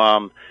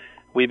 So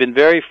we've been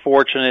very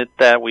fortunate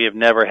that we have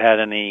never had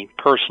any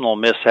personal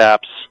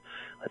mishaps,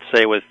 let's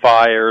say with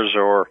fires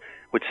or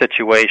with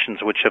situations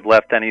which have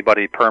left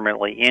anybody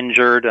permanently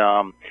injured.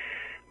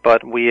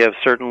 But we have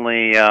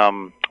certainly,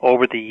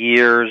 over the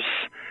years,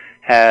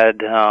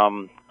 had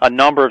a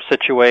number of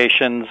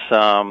situations,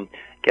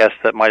 guests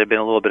that might have been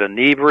a little bit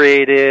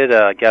inebriated,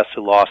 guests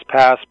who lost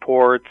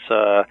passports,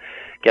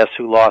 guests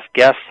who lost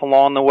guests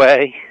along the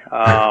way.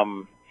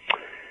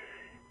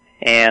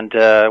 And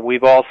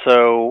we've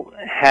also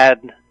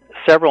had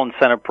several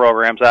incentive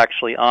programs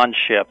actually on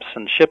ships,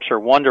 and ships are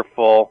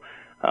wonderful,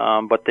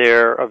 but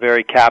they're a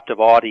very captive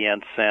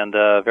audience and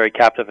a very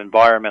captive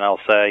environment, I'll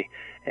say.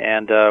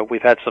 And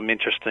we've had some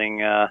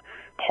interesting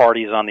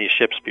parties on these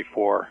ships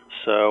before.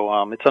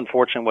 So it's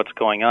unfortunate what's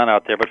going on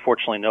out there, but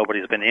fortunately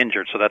nobody's been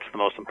injured, so that's the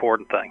most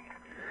important thing.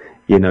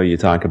 You know, you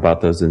talk about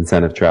those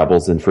incentive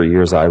travels, and for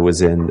years I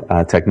was in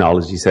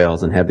technology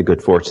sales and had the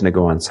good fortune to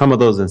go on some of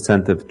those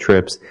incentive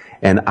trips,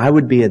 and I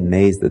would be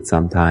amazed that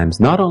sometimes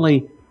not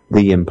only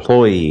the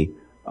employee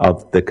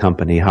of the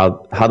company,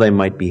 how they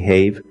might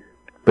behave,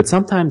 but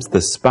sometimes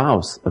the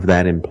spouse of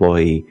that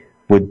employee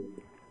would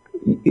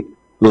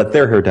let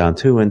their hair down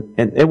too, and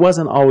it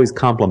wasn't always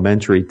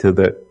complimentary to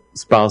the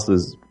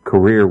spouse's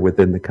career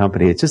within the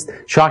company. It's just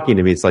shocking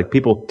to me. It's like,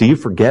 people, do you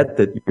forget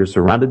that you're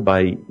surrounded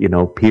by,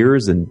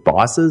 peers and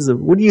bosses?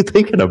 What are you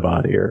thinking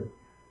about here?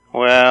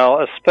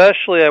 Well,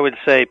 especially I would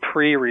say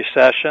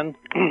pre-recession,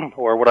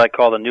 or what I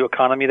call the new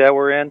economy that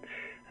we're in.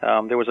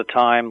 There was a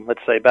time,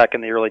 let's say back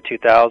in the early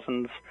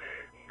 2000s,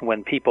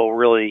 when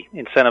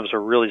incentives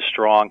were really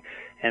strong,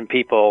 and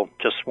people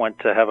just went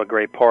to have a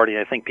great party.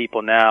 I think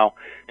people now,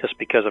 just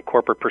because of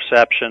corporate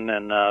perception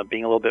and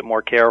being a little bit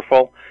more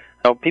careful,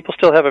 people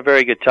still have a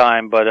very good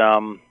time, but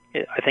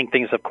I think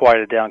things have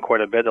quieted down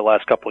quite a bit the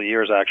last couple of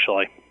years,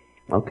 actually.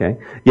 Okay.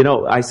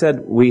 I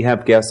said we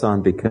have guests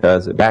on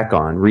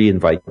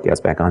re-invite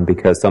guests back on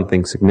because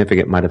something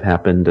significant might have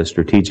happened, a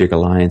strategic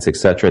alliance,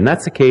 etc. And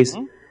that's the case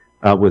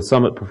with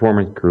Summit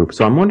Performance Group.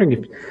 So I'm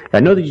wondering I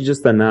know that you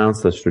just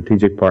announced a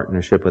strategic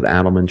partnership with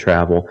Adelman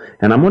Travel,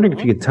 and I'm wondering if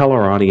you could tell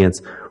our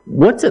audience,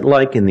 what's it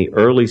like in the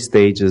early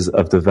stages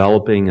of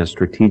developing a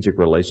strategic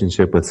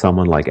relationship with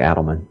someone like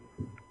Adelman?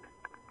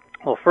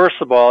 Well, first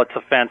of all, it's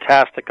a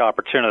fantastic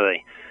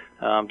opportunity.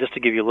 Just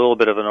to give you a little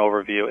bit of an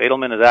overview,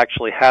 Adelman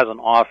actually has an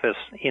office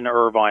in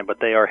Irvine, but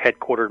they are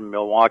headquartered in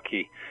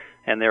Milwaukee,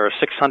 and they're a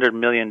 $600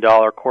 million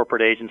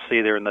corporate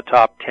agency. They're in the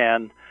top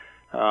 10.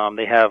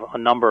 They have a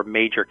number of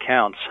major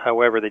accounts.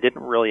 However, they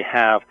didn't really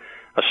have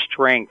a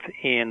strength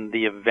in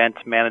the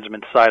event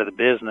management side of the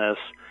business.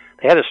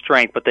 They had a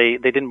strength, but they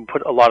didn't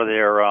put a lot of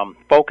their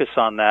focus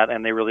on that,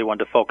 and they really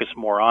wanted to focus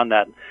more on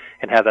that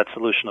and have that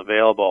solution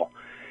available.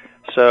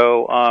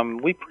 So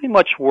we pretty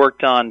much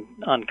worked on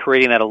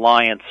creating that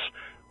alliance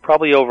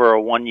probably over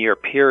a 1-year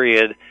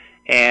period,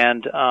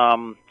 and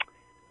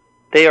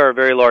they are a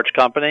very large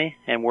company,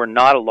 and we're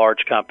not a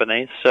large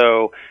company.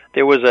 So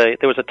there was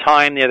a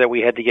time there that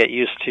we had to get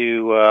used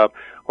to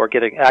or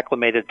get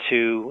acclimated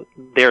to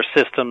their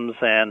systems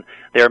and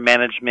their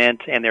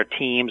management and their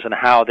teams and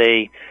how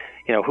they,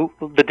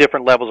 the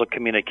different levels of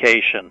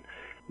communication.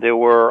 There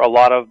were a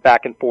lot of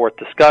back and forth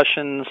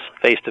discussions,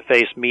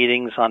 face-to-face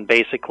meetings on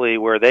basically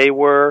where they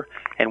were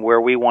and where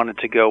we wanted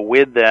to go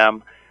with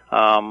them,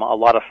 a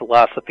lot of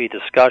philosophy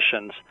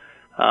discussions.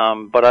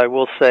 But I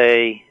will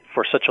say,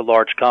 for such a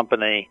large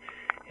company,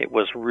 it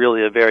was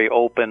really a very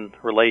open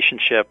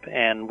relationship,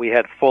 and we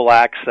had full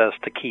access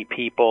to key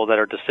people that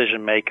are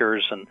decision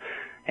makers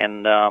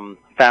and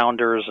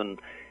founders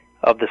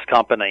of this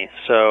company.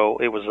 So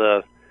it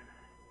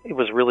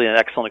was really an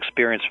excellent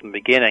experience from the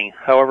beginning.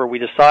 However, we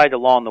decided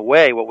along the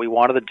way what we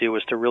wanted to do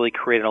was to really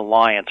create an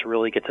alliance,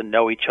 really get to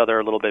know each other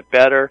a little bit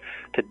better,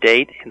 to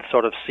date, and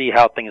sort of see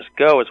how things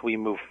go as we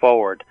move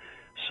forward.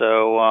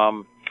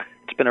 So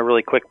it's been a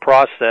really quick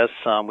process.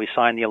 We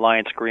signed the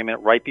alliance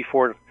agreement right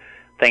before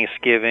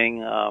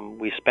Thanksgiving.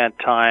 We spent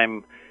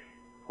time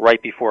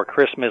right before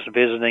Christmas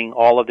visiting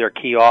all of their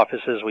key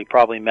offices. We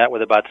probably met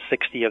with about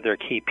 60 of their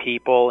key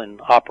people in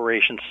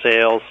operations,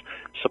 sales,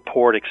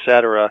 support,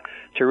 etc.,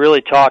 to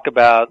really talk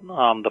about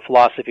the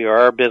philosophy of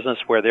our business,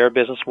 where their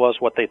business was,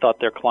 what they thought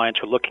their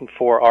clients were looking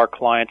for, our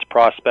clients,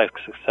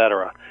 prospects,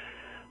 etc.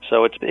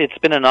 So it's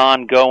been an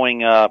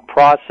ongoing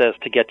process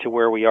to get to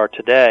where we are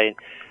today,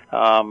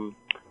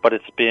 but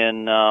it's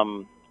been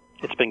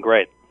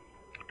great.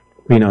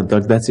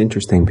 Doug, that's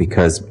interesting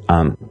because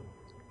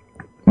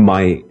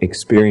my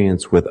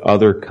experience with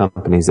other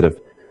companies that have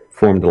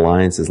formed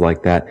alliances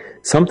like that,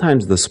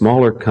 sometimes the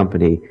smaller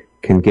company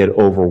can get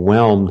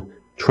overwhelmed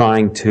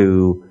trying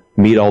to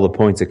meet all the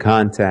points of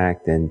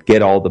contact and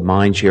get all the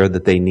mind share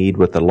that they need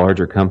with the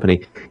larger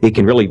company. It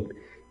can really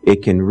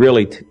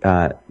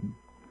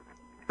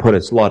put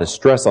a lot of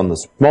stress on the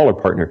smaller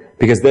partner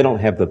because they don't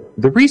have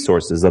the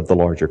resources of the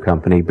larger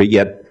company, but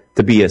yet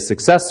to be as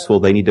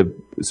successful, they need to,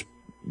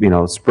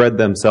 spread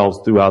themselves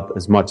throughout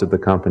as much of the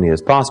company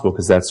as possible,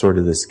 because that's sort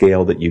of the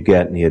scale that you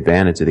get and the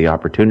advantage of the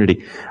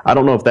opportunity. I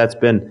don't know if that's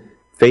been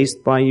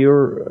faced by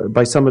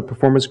Summit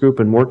Performance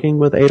Group in working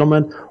with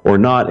Edelman or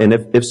not, and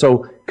if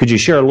so, could you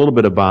share a little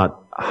bit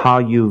about how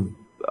you've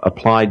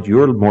applied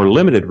your more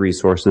limited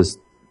resources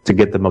to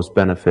get the most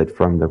benefit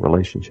from the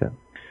relationship?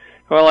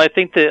 Well, I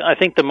think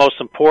the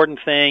most important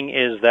thing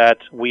is that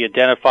we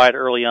identified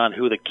early on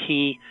who the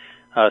key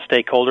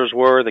stakeholders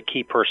were, the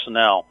key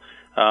personnel.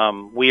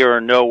 We are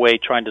in no way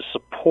trying to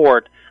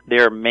support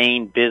their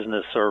main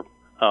business or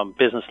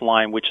business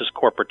line, which is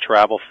corporate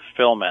travel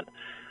fulfillment.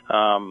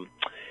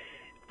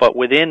 But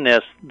within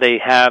this, they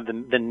have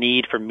the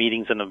need for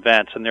meetings and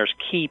events, and there's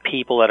key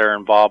people that are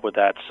involved with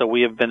that. So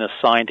we have been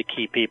assigned to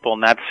key people,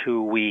 and that's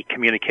who we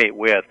communicate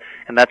with,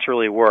 and that's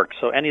really worked.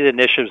 So any of the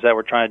initiatives that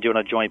we're trying to do on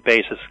a joint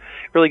basis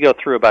really go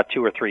through about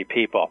 2 or 3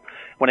 people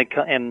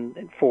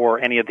and for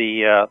any of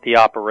the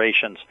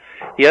operations.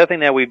 The other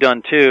thing that we've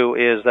done too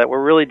is that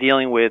we're really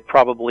dealing with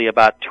probably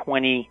about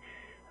 20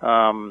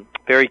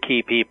 very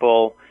key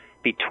people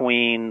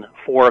between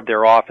 4 of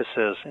their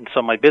offices. And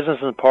so my business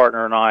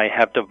partner and I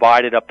have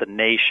divided up the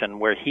nation,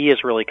 where he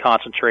is really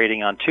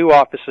concentrating on 2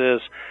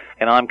 offices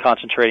and I'm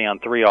concentrating on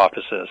 3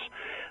 offices.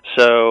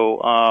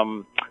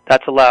 So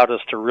that's allowed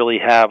us to really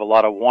have a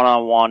lot of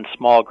one-on-one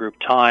small group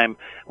time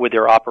with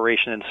their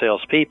operation and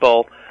sales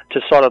people to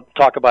sort of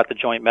talk about the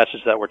joint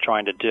message that we're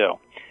trying to do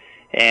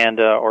and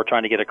or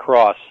trying to get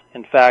across.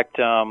 In fact,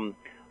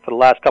 for the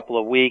last couple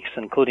of weeks,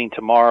 including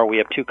tomorrow, we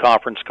have 2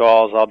 conference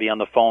calls. I'll be on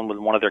the phone with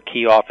one of their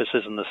key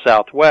offices in the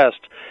Southwest,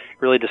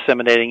 really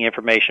disseminating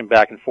information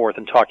back and forth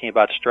and talking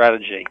about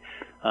strategy.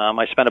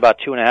 I spent about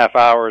 2.5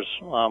 hours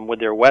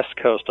with their West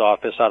Coast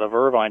office out of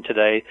Irvine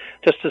today,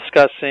 just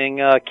discussing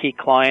key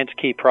clients,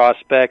 key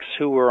prospects,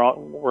 who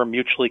we're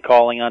mutually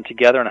calling on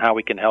together and how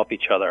we can help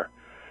each other.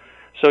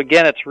 So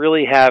again, it's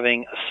really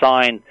having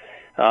assigned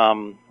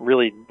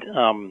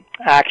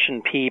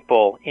action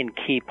people in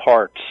key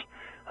parts.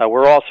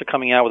 We're also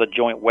coming out with a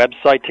joint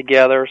website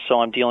together,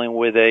 so I'm dealing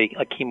with a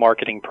key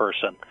marketing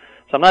person.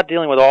 So I'm not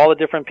dealing with all the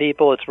different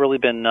people. It's really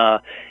been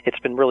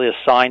really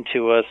assigned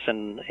to us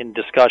and in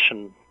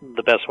discussion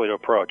the best way to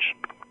approach.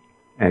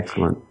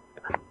 Excellent.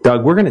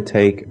 Doug, we're going to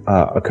take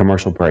a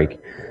commercial break.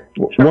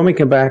 Sure. When we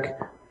come back,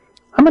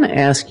 I'm going to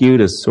ask you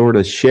to sort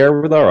of share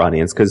with our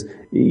audience, because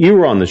you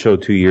were on the show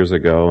 2 years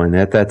ago, and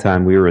at that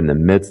time we were in the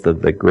midst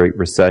of the Great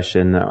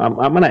Recession. I'm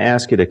going to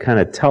ask you to kind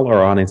of tell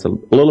our audience a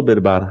little bit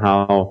about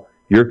how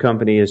your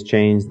company has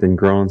changed and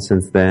grown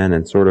since then,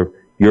 and sort of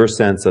your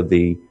sense of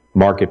the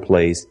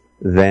marketplace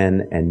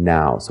then and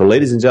now. So,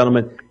 ladies and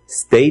gentlemen,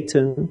 stay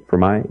tuned for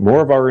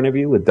more of our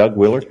interview with Doug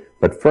Willard.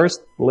 But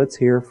first, let's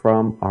hear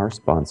from our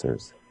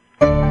sponsors.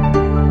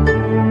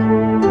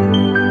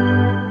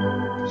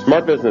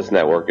 Smart Business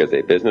Network is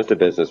a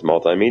business-to-business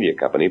multimedia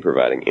company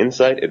providing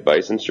insight,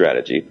 advice, and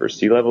strategy for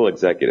C-level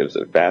executives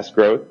of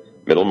fast-growth,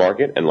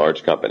 middle-market, and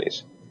large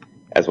companies.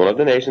 As one of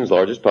the nation's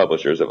largest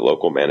publishers of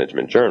local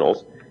management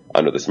journals,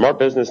 under the Smart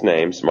Business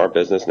name, Smart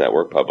Business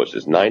Network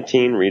publishes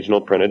 19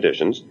 regional print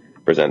editions,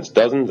 presents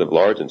dozens of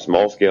large and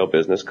small-scale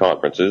business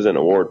conferences and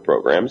award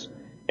programs,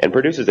 and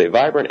produces a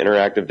vibrant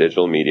interactive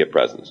digital media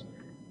presence.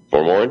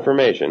 For more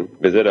information,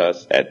 visit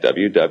us at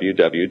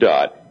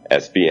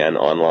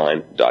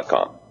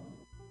www.sbnonline.com.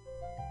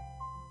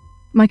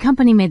 My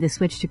company made the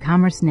switch to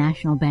Commerce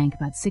National Bank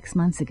about 6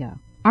 months ago.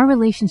 Our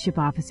relationship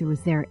officer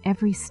was there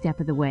every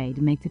step of the way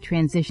to make the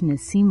transition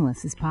as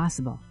seamless as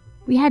possible.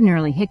 We had an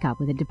early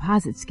hiccup with a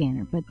deposit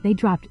scanner, but they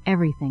dropped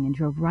everything and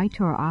drove right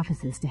to our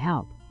offices to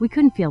help. We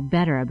couldn't feel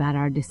better about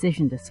our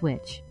decision to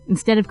switch.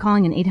 Instead of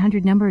calling an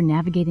 800 number and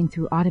navigating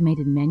through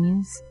automated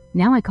menus,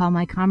 now I call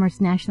my Commerce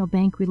National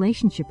Bank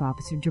relationship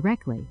officer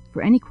directly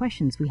for any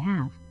questions we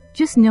have.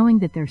 Just knowing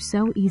that they're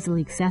so easily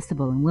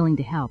accessible and willing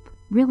to help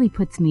really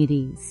puts me at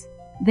ease.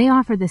 They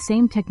offer the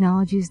same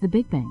technology as the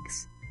big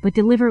banks, but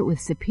deliver it with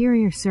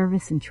superior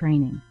service and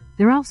training.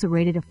 They're also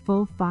rated a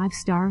full 5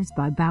 stars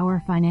by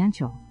Bauer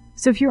Financial.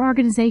 So if your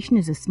organization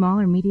is a small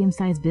or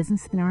medium-sized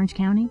business in Orange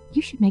County,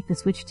 you should make the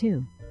switch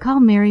too. Call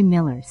Mary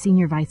Miller,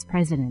 Senior Vice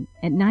President,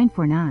 at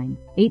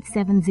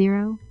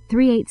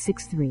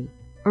 949-870-3863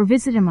 or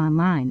visit him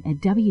online at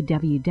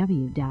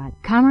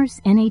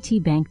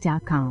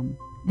www.commercenatbank.com.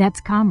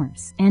 That's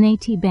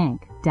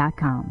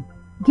commercenatbank.com.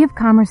 Give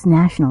Commerce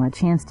National a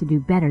chance to do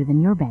better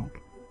than your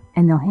bank,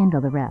 and they'll handle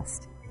the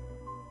rest.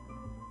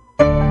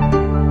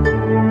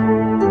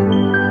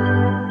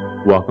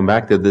 Welcome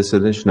back to this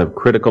edition of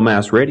Critical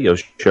Mass Radio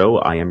Show.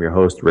 I am your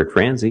host, Rick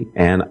Franzi,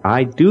 and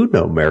I do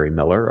know Mary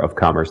Miller of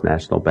Commerce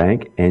National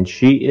Bank, and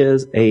she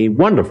is a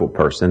wonderful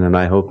person, and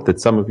I hope that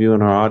some of you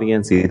in our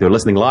audience, either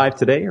listening live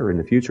today or in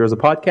the future as a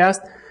podcast,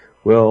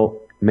 will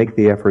make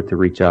the effort to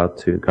reach out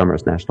to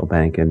Commerce National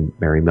Bank and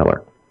Mary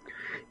Miller.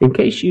 In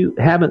case you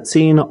haven't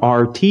seen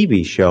our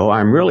TV show,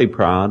 I'm really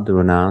proud to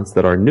announce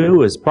that our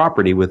newest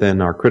property within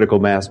our Critical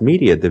Mass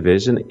Media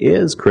division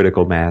is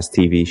Critical Mass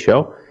TV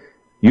Show.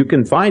 You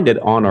can find it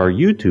on our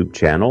YouTube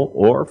channel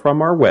or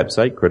from our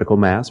website, Critical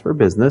Mass for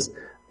Business.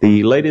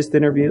 The latest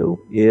interview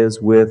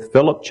is with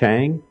Philip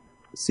Chang,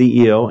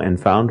 CEO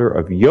and founder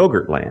of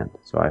Yogurtland.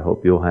 So I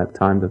hope you'll have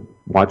time to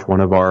watch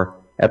one of our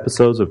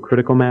episodes of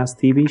Critical Mass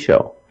TV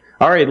Show.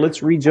 All right,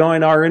 let's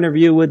rejoin our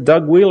interview with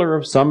Doug Wheeler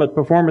of Summit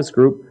Performance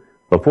Group.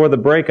 Before the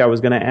break, I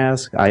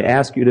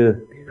asked you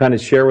to kind of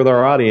share with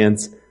our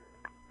audience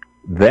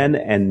then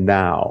and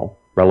now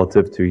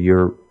relative to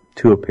your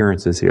 2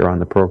 appearances here on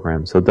the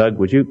program. So, Doug,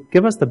 would you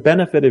give us the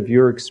benefit of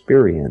your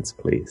experience,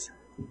 please?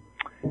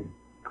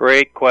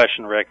 Great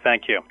question, Rick.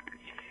 Thank you.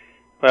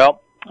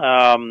 Well,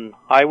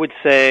 I would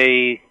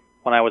say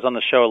when I was on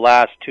the show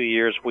last 2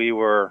 years, we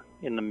were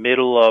in the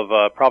middle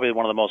of probably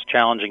one of the most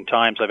challenging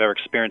times I've ever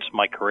experienced in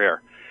my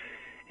career.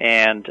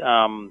 And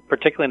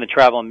particularly in the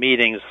travel and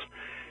meetings,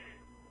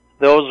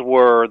 those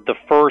were the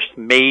first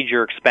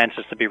major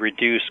expenses to be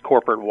reduced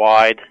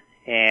corporate-wide,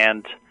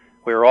 and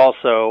we were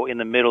also in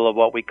the middle of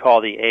what we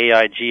call the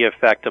AIG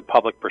effect of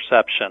public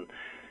perception,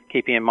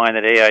 keeping in mind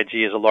that AIG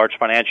is a large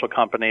financial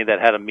company that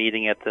had a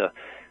meeting at the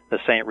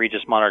St.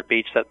 Regis Monarch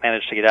Beach that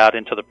managed to get out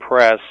into the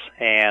press,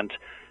 and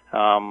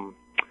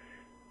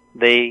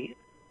they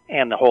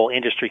and the whole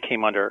industry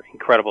came under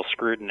incredible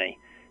scrutiny.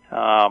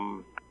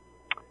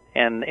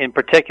 And in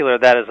particular,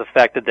 that has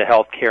affected the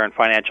healthcare and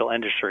financial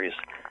industries.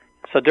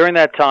 So during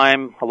that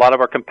time, a lot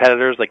of our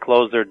competitors, they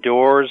closed their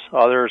doors.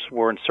 Others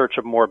were in search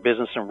of more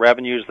business and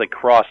revenues. They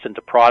crossed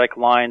into product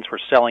lines, were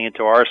selling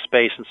into our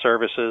space and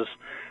services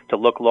to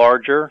look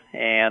larger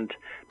and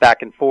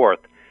back and forth.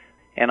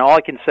 And all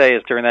I can say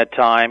is during that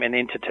time and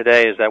into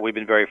today is that we've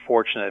been very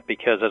fortunate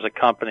because as a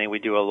company we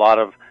do a lot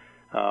of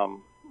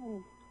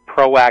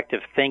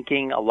proactive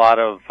thinking, a lot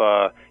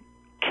of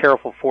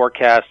careful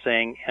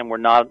forecasting, and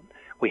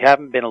we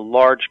haven't been a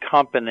large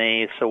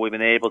company, so we've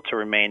been able to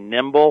remain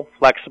nimble,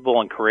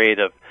 flexible, and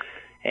creative,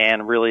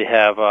 and really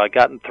have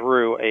gotten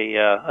through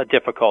a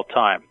difficult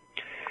time.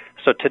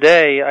 So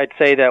today, I'd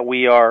say that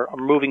we are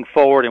moving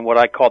forward in what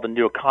I call the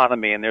new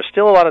economy, and there's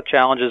still a lot of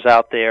challenges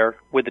out there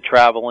with the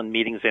travel and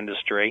meetings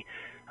industry.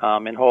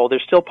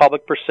 There's still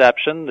public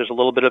perception. There's a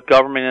little bit of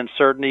government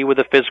uncertainty with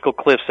the fiscal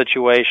cliff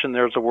situation.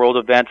 There's a world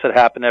events that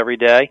happen every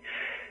day.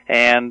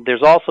 And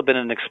there's also been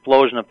an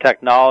explosion of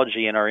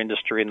technology in our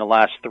industry in the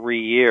last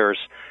 3 years,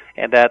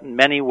 and that in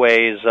many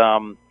ways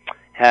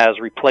has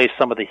replaced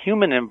some of the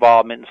human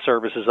involvement in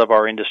services of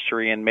our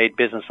industry and made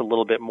business a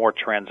little bit more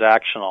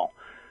transactional.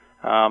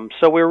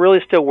 So we're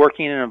really still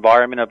working in an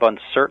environment of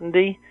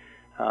uncertainty.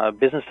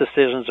 Business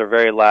decisions are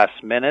very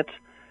last minute,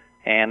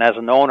 and as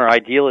an owner,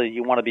 ideally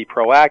you want to be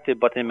proactive,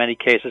 but in many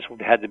cases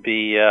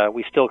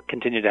we still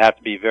continue to have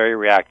to be very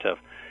reactive.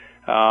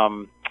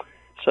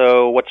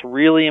 So what's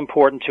really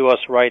important to us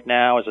right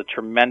now is a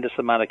tremendous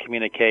amount of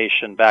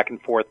communication back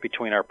and forth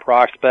between our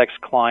prospects,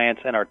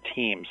 clients, and our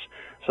teams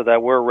so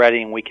that we're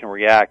ready and we can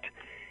react.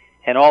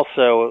 And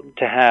also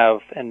to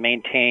have and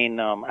maintain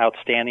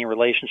outstanding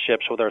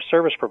relationships with our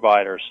service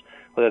providers,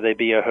 whether they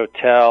be a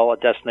hotel, a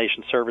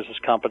destination services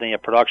company, a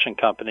production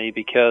company,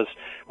 because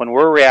when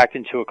we're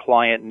reacting to a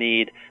client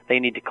need, they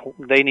need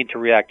to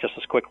react just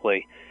as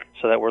quickly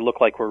so that we look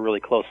like we're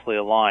really closely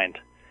aligned.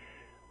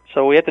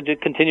 So we have to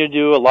continue to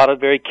do a lot of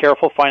very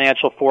careful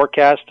financial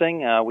forecasting.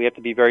 We have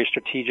to be very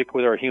strategic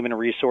with our human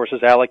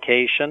resources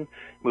allocation,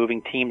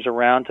 moving teams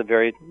around to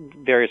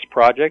various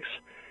projects.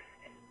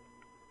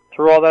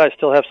 Through all that, I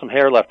still have some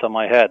hair left on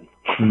my head.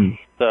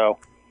 So,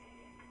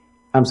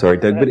 I'm sorry,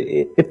 Doug, but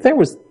if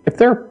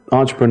there are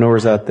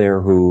entrepreneurs out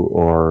there who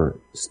are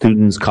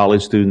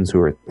college students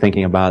who are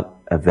thinking about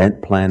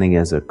event planning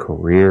as a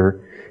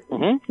career,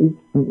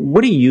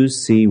 what do you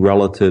see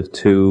relative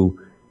to?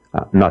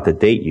 Not to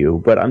date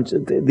you, but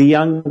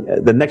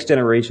the next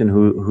generation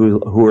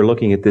who are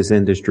looking at this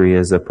industry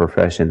as a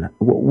profession.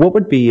 What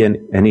would be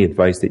any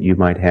advice that you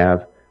might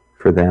have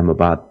for them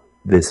about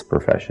this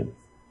profession?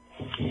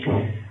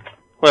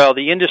 Well,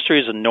 the industry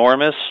is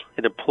enormous.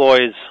 It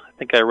employs, I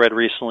think I read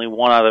recently,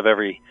 1 out of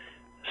every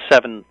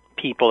 7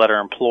 people that are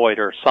employed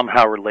are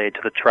somehow related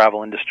to the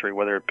travel industry,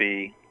 whether it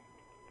be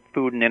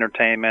food and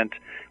entertainment,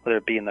 whether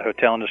it be in the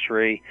hotel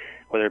industry,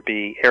 whether it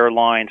be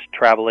airlines,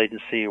 travel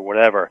agency, or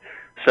whatever.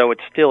 So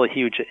it's still a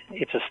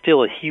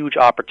huge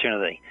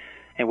opportunity.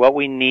 And what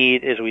we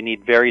need is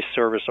very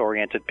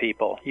service-oriented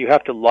people. You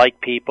have to like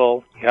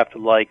people. You have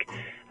to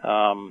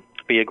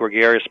be a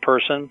gregarious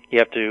person. You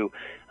have to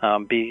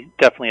be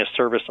definitely a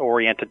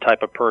service-oriented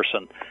type of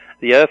person.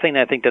 The other thing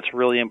I think that's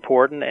really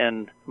important,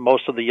 and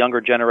most of the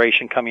younger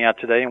generation coming out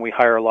today, and we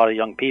hire a lot of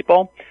young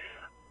people,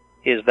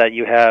 is that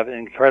you have an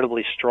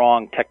incredibly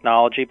strong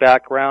technology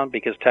background,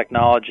 because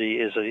technology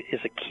is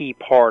a key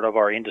part of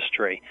our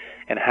industry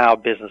and how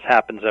business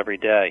happens every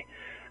day.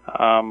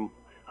 I'll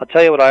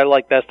tell you what I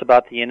like best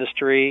about the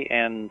industry,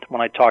 and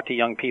when I talk to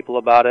young people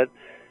about it,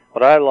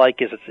 What I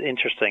like is it's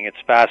interesting, it's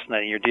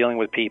fascinating. You're dealing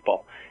with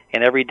people.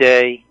 And every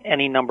day,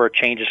 any number of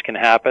changes can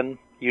happen,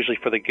 usually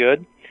for the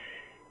good.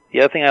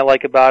 The other thing I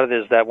like about it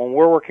is that when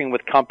we're working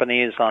with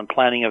companies on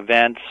planning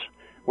events,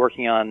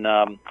 working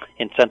on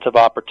incentive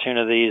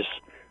opportunities,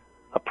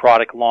 a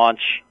product launch,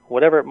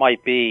 whatever it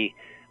might be,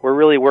 we're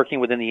really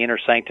working within the inner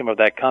sanctum of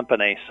that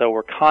company. So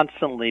we're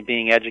constantly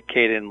being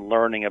educated and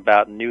learning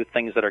about new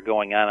things that are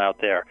going on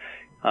out there.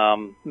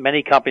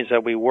 Many companies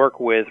that we work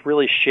with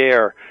really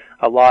share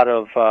a lot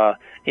of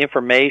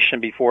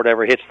information before it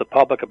ever hits the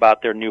public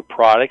about their new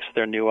products,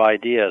 their new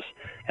ideas.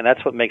 And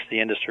that's what makes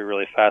the industry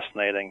really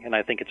fascinating, and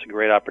I think it's a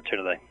great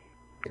opportunity.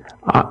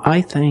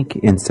 I think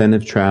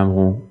incentive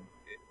travel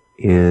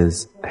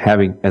is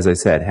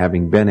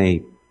having been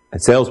a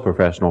sales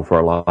professional for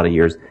a lot of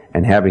years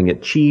and having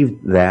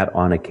achieved that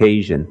on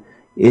occasion,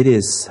 it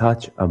is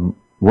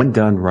when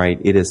done right,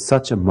 it is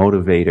such a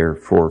motivator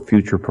for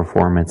future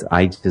performance.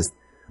 I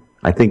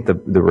think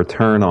the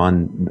return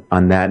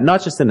on that,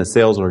 not just in a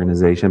sales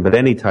organization, but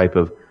any type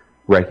of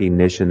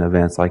recognition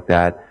events like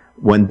that,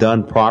 when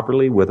done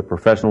properly with a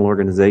professional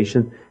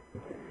organization,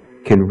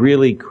 can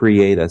really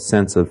create a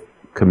sense of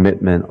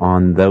commitment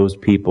on those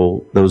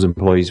people, those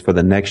employees for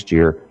the next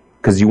year,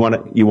 because you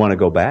want to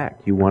go back.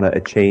 You want to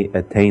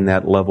attain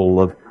that level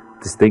of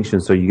distinction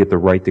so you get the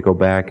right to go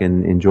back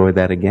and enjoy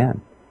that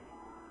again.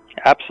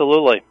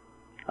 Absolutely.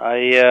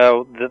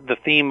 The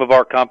theme of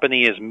our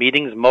company is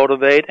meetings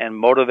motivate and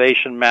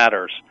motivation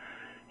matters.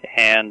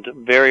 And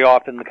very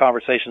often the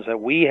conversations that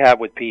we have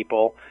with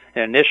people,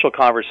 an initial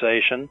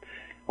conversation,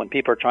 when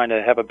people are trying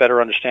to have a better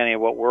understanding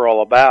of what we're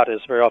all about,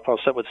 is very often I'll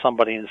sit with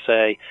somebody and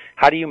say,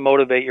 how do you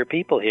motivate your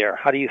people here?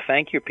 How do you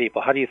thank your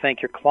people? How do you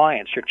thank your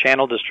clients, your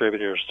channel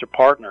distributors, your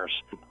partners?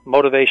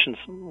 Motivation's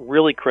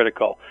really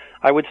critical.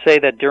 I would say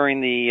that during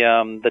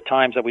the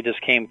times that we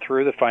just came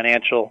through, the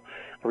financial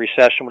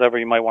recession, whatever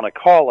you might want to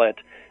call it,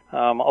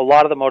 a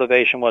lot of the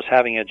motivation was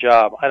having a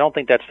job. I don't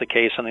think that's the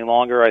case any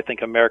longer. I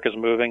think America's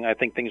moving. I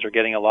think things are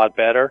getting a lot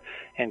better,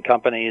 and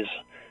companies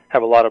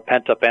have a lot of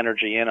pent-up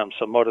energy in them.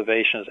 So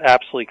motivation is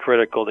absolutely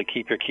critical to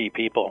keep your key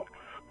people.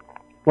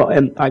 Well,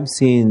 and I've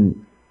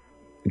seen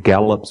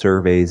Gallup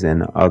surveys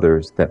and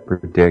others that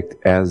predict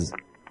as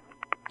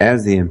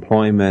the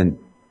employment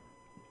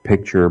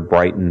picture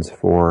brightens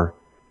for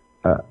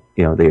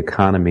the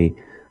economy,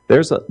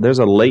 there's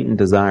a latent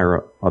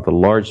desire of a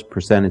large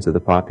percentage of the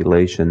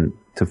population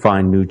to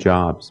find new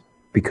jobs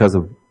because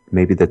of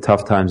maybe the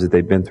tough times that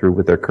they've been through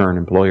with their current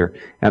employer.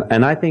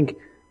 And I think,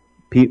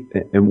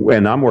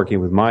 and I'm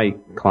working with my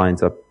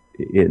clients up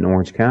in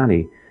Orange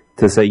County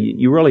to say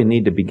you really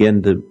need to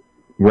begin to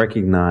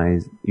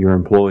recognize your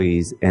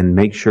employees and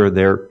make sure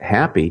they're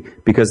happy,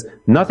 because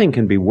nothing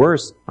can be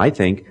worse, I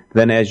think,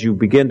 than as you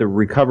begin to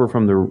recover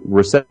from the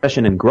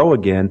recession and grow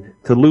again,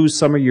 to lose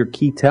some of your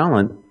key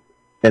talent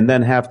and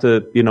then have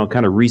to,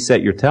 kind of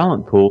reset your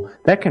talent pool.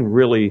 That can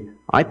really,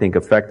 I think,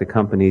 affect the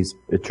company's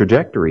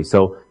trajectory.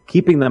 So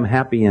keeping them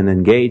happy and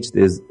engaged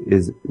is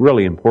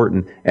really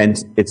important. And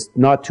it's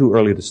not too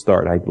early to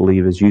start. I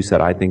believe, as you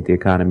said, I think the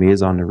economy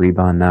is on the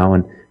rebound now,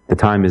 and the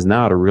time is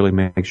now to really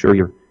make sure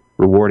you're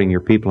rewarding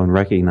your people and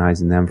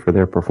recognizing them for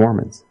their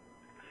performance.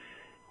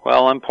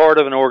 Well, I'm part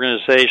of an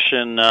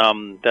organization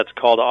that's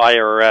called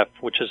IRF,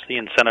 which is the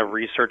Incentive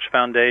Research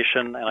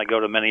Foundation, and I go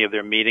to many of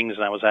their meetings,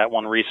 and I was at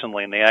one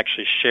recently, and they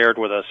actually shared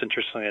with us,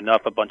 interestingly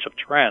enough, a bunch of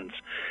trends.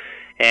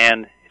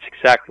 And it's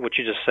exactly what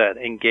you just said.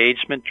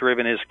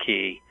 Engagement-driven is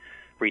key.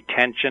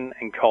 Retention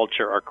and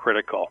culture are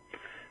critical.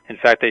 In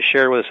fact, they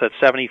shared with us that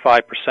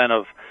 75%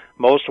 of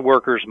most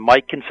workers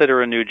might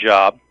consider a new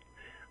job.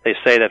 They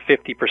say that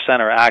 50%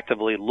 are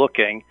actively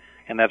looking,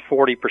 and that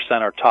 40%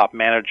 are top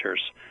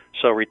managers.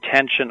 So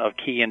retention of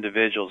key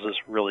individuals is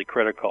really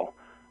critical.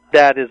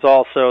 That is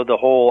also the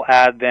whole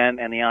advent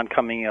and the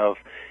oncoming of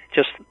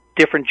just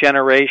different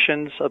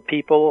generations of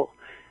people,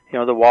 the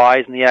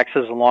Ys and the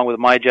Xs, along with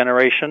my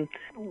generation,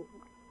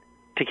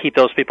 to keep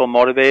those people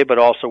motivated, but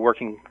also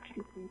working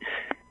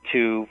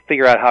to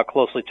figure out how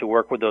closely to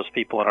work with those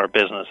people in our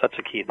business. That's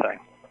a key thing.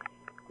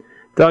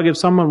 Doug, if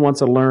someone wants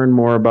to learn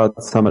more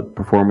about Summit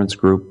Performance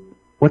Group,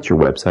 what's your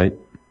website?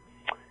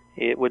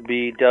 It would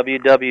be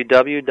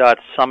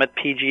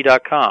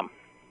www.summitpg.com.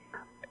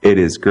 It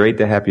is great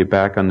to have you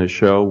back on the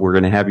show. We're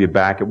going to have you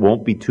back. It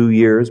won't be 2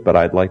 years, but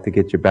I'd like to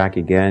get you back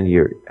again.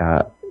 You're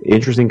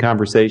interesting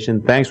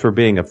conversation. Thanks for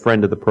being a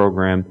friend of the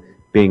program,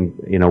 being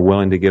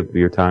willing to give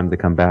your time to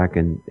come back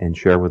and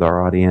share with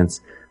our audience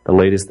the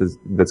latest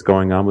that's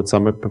going on with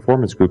Summit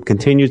Performance Group.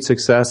 Continued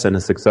success and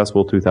a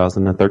successful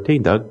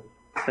 2013, Doug.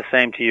 The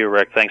same to you,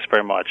 Rick. Thanks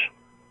very much.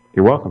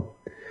 You're welcome.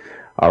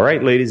 All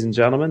right, ladies and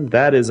gentlemen,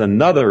 that is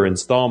another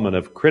installment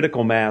of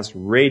Critical Mass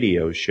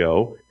Radio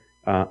Show.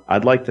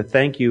 I'd like to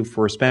thank you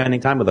for spending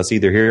time with us,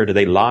 either here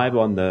today live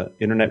on the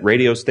internet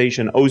radio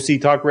station,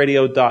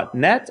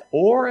 octalkradio.net,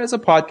 or as a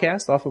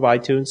podcast off of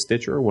iTunes,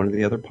 Stitcher, or one of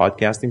the other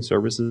podcasting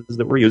services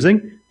that we're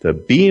using to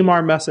beam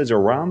our message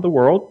around the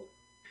world.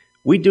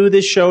 We do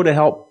this show to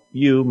help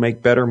you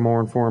make better,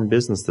 more informed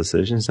business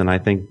decisions, and I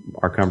think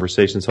our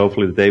conversations,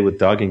 hopefully today with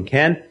Doug and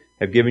Ken,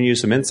 have given you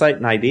some insight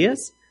and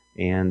ideas,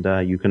 and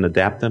you can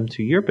adapt them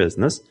to your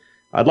business.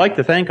 I'd like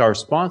to thank our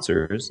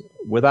sponsors,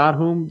 without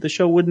whom the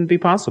show wouldn't be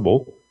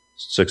possible: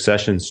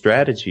 Succession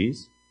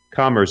Strategies,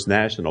 Commerce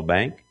National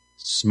Bank,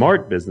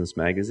 Smart Business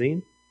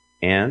Magazine,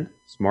 and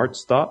Smart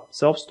Stop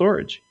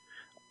Self-Storage.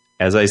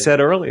 As I said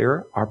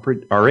earlier,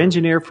 our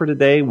engineer for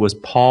today was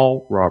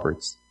Paul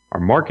Roberts. Our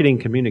marketing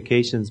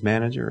communications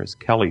manager is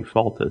Kelly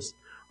Faltis.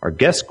 Our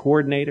guest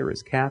coordinator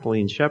is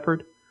Kathleen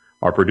Shepard.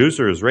 Our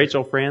producer is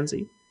Rachel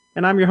Franzi.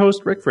 And I'm your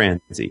host, Rick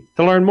Franzi.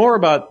 To learn more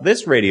about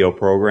this radio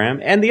program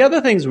and the other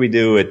things we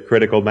do at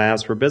Critical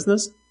Mass for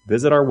Business,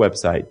 visit our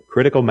website,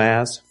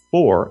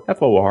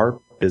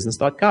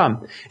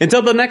 criticalmass4business.com.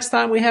 Until the next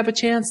time we have a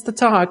chance to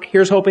talk,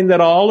 here's hoping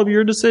that all of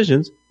your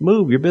decisions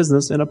move your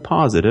business in a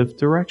positive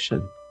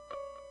direction.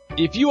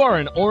 If you are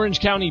an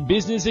Orange County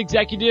business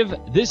executive,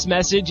 this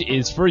message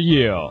is for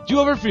you. Do you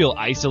ever feel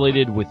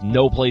isolated with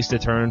no place to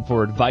turn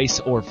for advice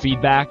or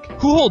feedback?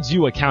 Who holds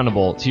you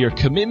accountable to your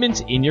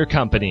commitments in your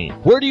company?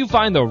 Where do you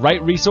find the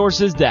right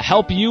resources to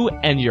help you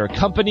and your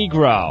company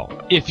grow?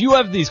 If you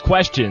have these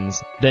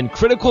questions, then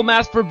Critical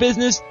Mass for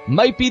Business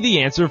might be the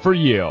answer for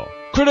you.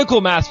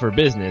 Critical Mass for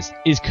Business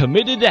is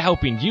committed to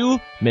helping you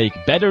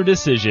make better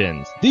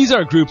decisions. These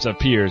are groups of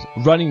peers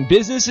running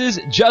businesses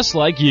just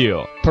like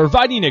you,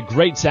 providing a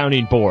great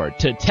sounding board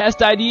to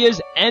test ideas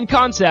and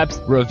concepts,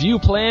 review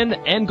plans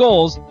and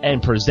goals,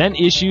 and present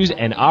issues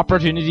and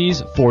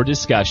opportunities for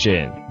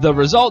discussion. The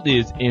result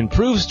is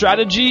improved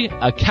strategy,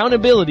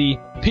 accountability,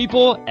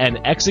 people,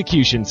 and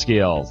execution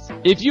skills.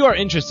 If you are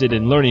interested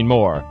in learning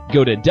more,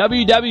 go to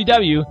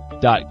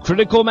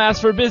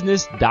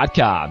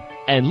www.criticalmassforbusiness.com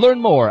and learn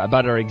more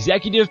about our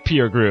executive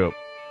peer group.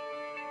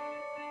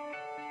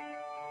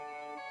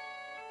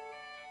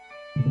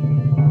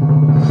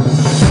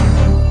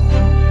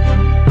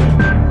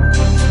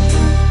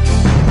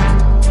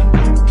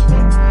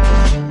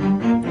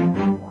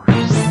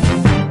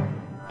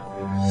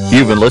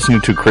 You've been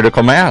listening to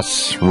Critical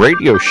Mass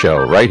radio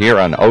show right here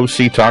on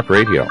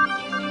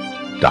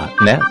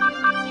OCTalkRadio.net.